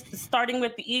 Marsha Lynch, starting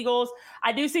with the Eagles.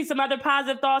 I do see some other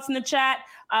positive thoughts in the chat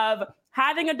of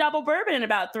having a double bourbon in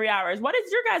about 3 hours. What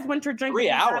is your guys' winter drink? 3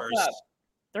 hours?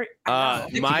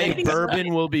 My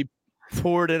bourbon will be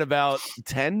poured in about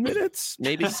 10 minutes,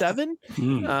 maybe 7.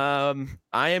 I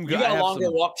am good. You got a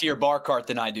longer walk to your bar cart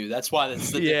than I do. That's why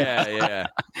that's the yeah.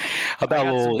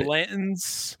 About some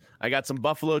Blanton's. I got some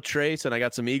Buffalo Trace and I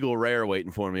got some Eagle Rare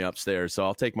waiting for me upstairs. So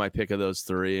I'll take my pick of those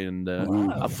 3, and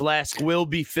a flask will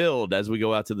be filled as we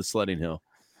go out to the sledding hill.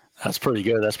 That's pretty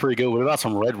good. What about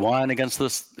some red wine against the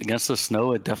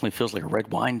snow? It definitely feels like a red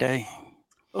wine day.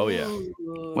 Oh, yeah.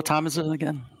 What time is it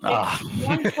again?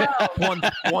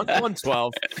 1:12.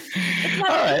 All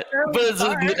right. But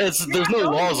there's no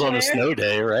laws on a snow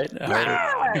day, right?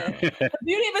 Yeah. The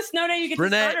beauty of a snow day, you get to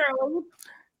start early.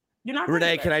 You're not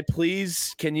Renee, can I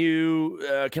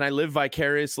live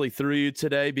vicariously through you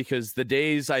today? Because the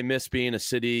days I miss being a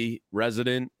city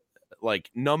resident, like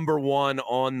number 1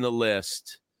 on the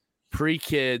list,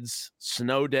 pre-kids,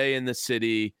 snow day in the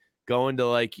city, going to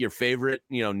like your favorite,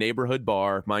 neighborhood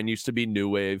bar. Mine used to be New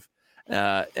Wave,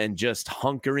 and just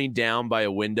hunkering down by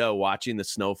a window, watching the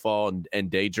snowfall and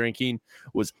day drinking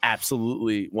was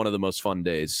absolutely one of the most fun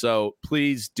days. So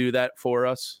please do that for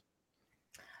us.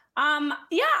 I'll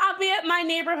be at my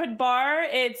neighborhood bar.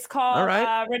 It's called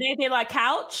Renee de la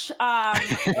Couch.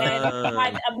 And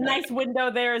a nice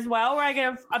window there as well, where I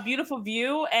get a beautiful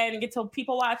view and get to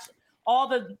people watch all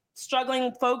the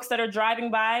struggling folks that are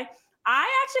driving by. I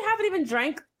actually haven't even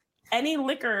drank any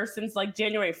liquor since like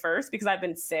January 1st because I've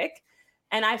been sick.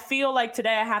 And I feel like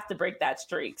today I have to break that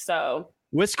streak. So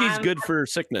whiskey's good for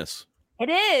sickness. It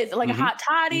is like a hot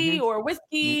toddy or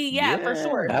whiskey. Yeah, for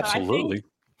sure. Absolutely.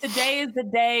 So today is the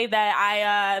day that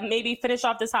I maybe finish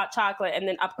off this hot chocolate and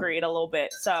then upgrade a little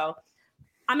bit. So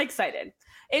I'm excited.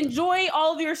 Enjoy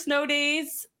all of your snow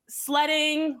days,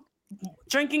 sledding,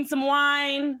 drinking some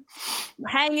wine,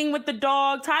 hanging with the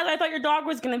dog. Tyler, I thought your dog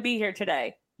was going to be here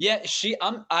today. Yeah,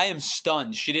 I am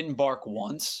stunned. She didn't bark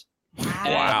once.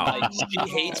 Wow. And, she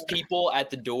hates people at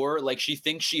the door. Like, she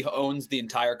thinks she owns the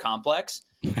entire complex.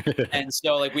 And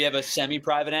so, like, we have a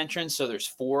semi-private entrance. So there's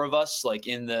 4 of us, like,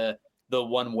 in the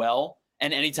one well.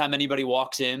 And anytime anybody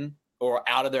walks in or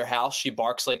out of their house, she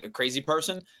barks like a crazy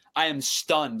person. I am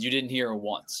stunned you didn't hear her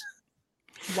once.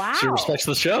 Wow. She respects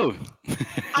the show.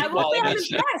 I will say I'm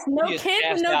impressed. No kids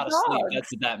and no dogs.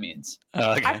 That's what that means.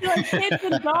 Okay. I feel like kids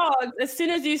and dogs, as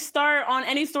soon as you start on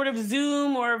any sort of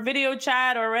Zoom or video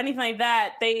chat or anything like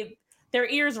that, their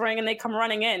ears ring and they come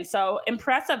running in. So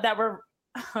impressive that we're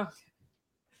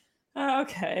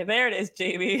okay. There it is,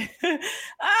 Jamie.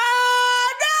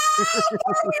 Oh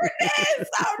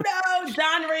no!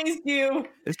 John raised you.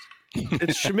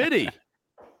 It's Schmitty.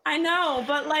 I know,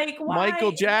 but like, why?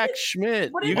 Michael Jack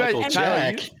Schmidt. You guys,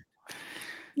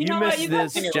 you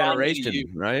missed this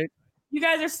generation, right? You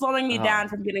guys are slowing me down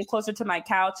from getting closer to my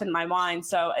couch and my wine.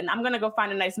 And I'm going to go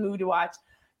find a nice movie to watch.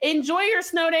 Enjoy your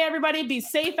snow day, everybody. Be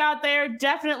safe out there.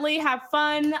 Definitely have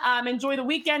fun. Enjoy the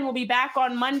weekend. We'll be back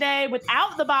on Monday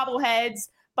without the bobbleheads,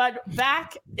 but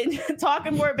back in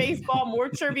talking more baseball, more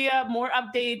trivia, more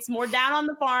updates, more down on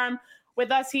the farm with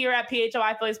us here at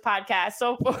PHOI Phillies podcast.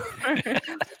 So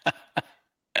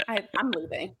I'm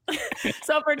leaving.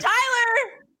 So for Tyler,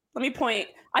 let me point.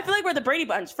 I feel like we're the Brady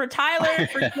Bunch. For Tyler,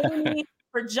 for Jamie,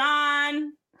 for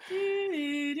John.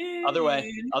 Other way.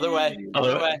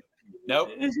 Nope.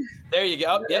 There you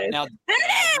go. Yep. Now there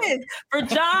it is. For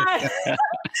John,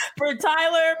 for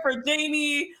Tyler, for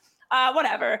Jamie,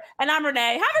 whatever. And I'm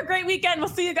Renee. Have a great weekend. We'll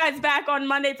see you guys back on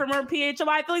Monday for more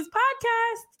PHOI Phillies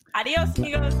podcast. Adios,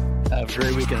 amigos. Have a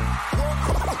great weekend.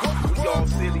 We all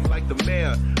silly like the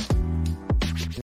mayor.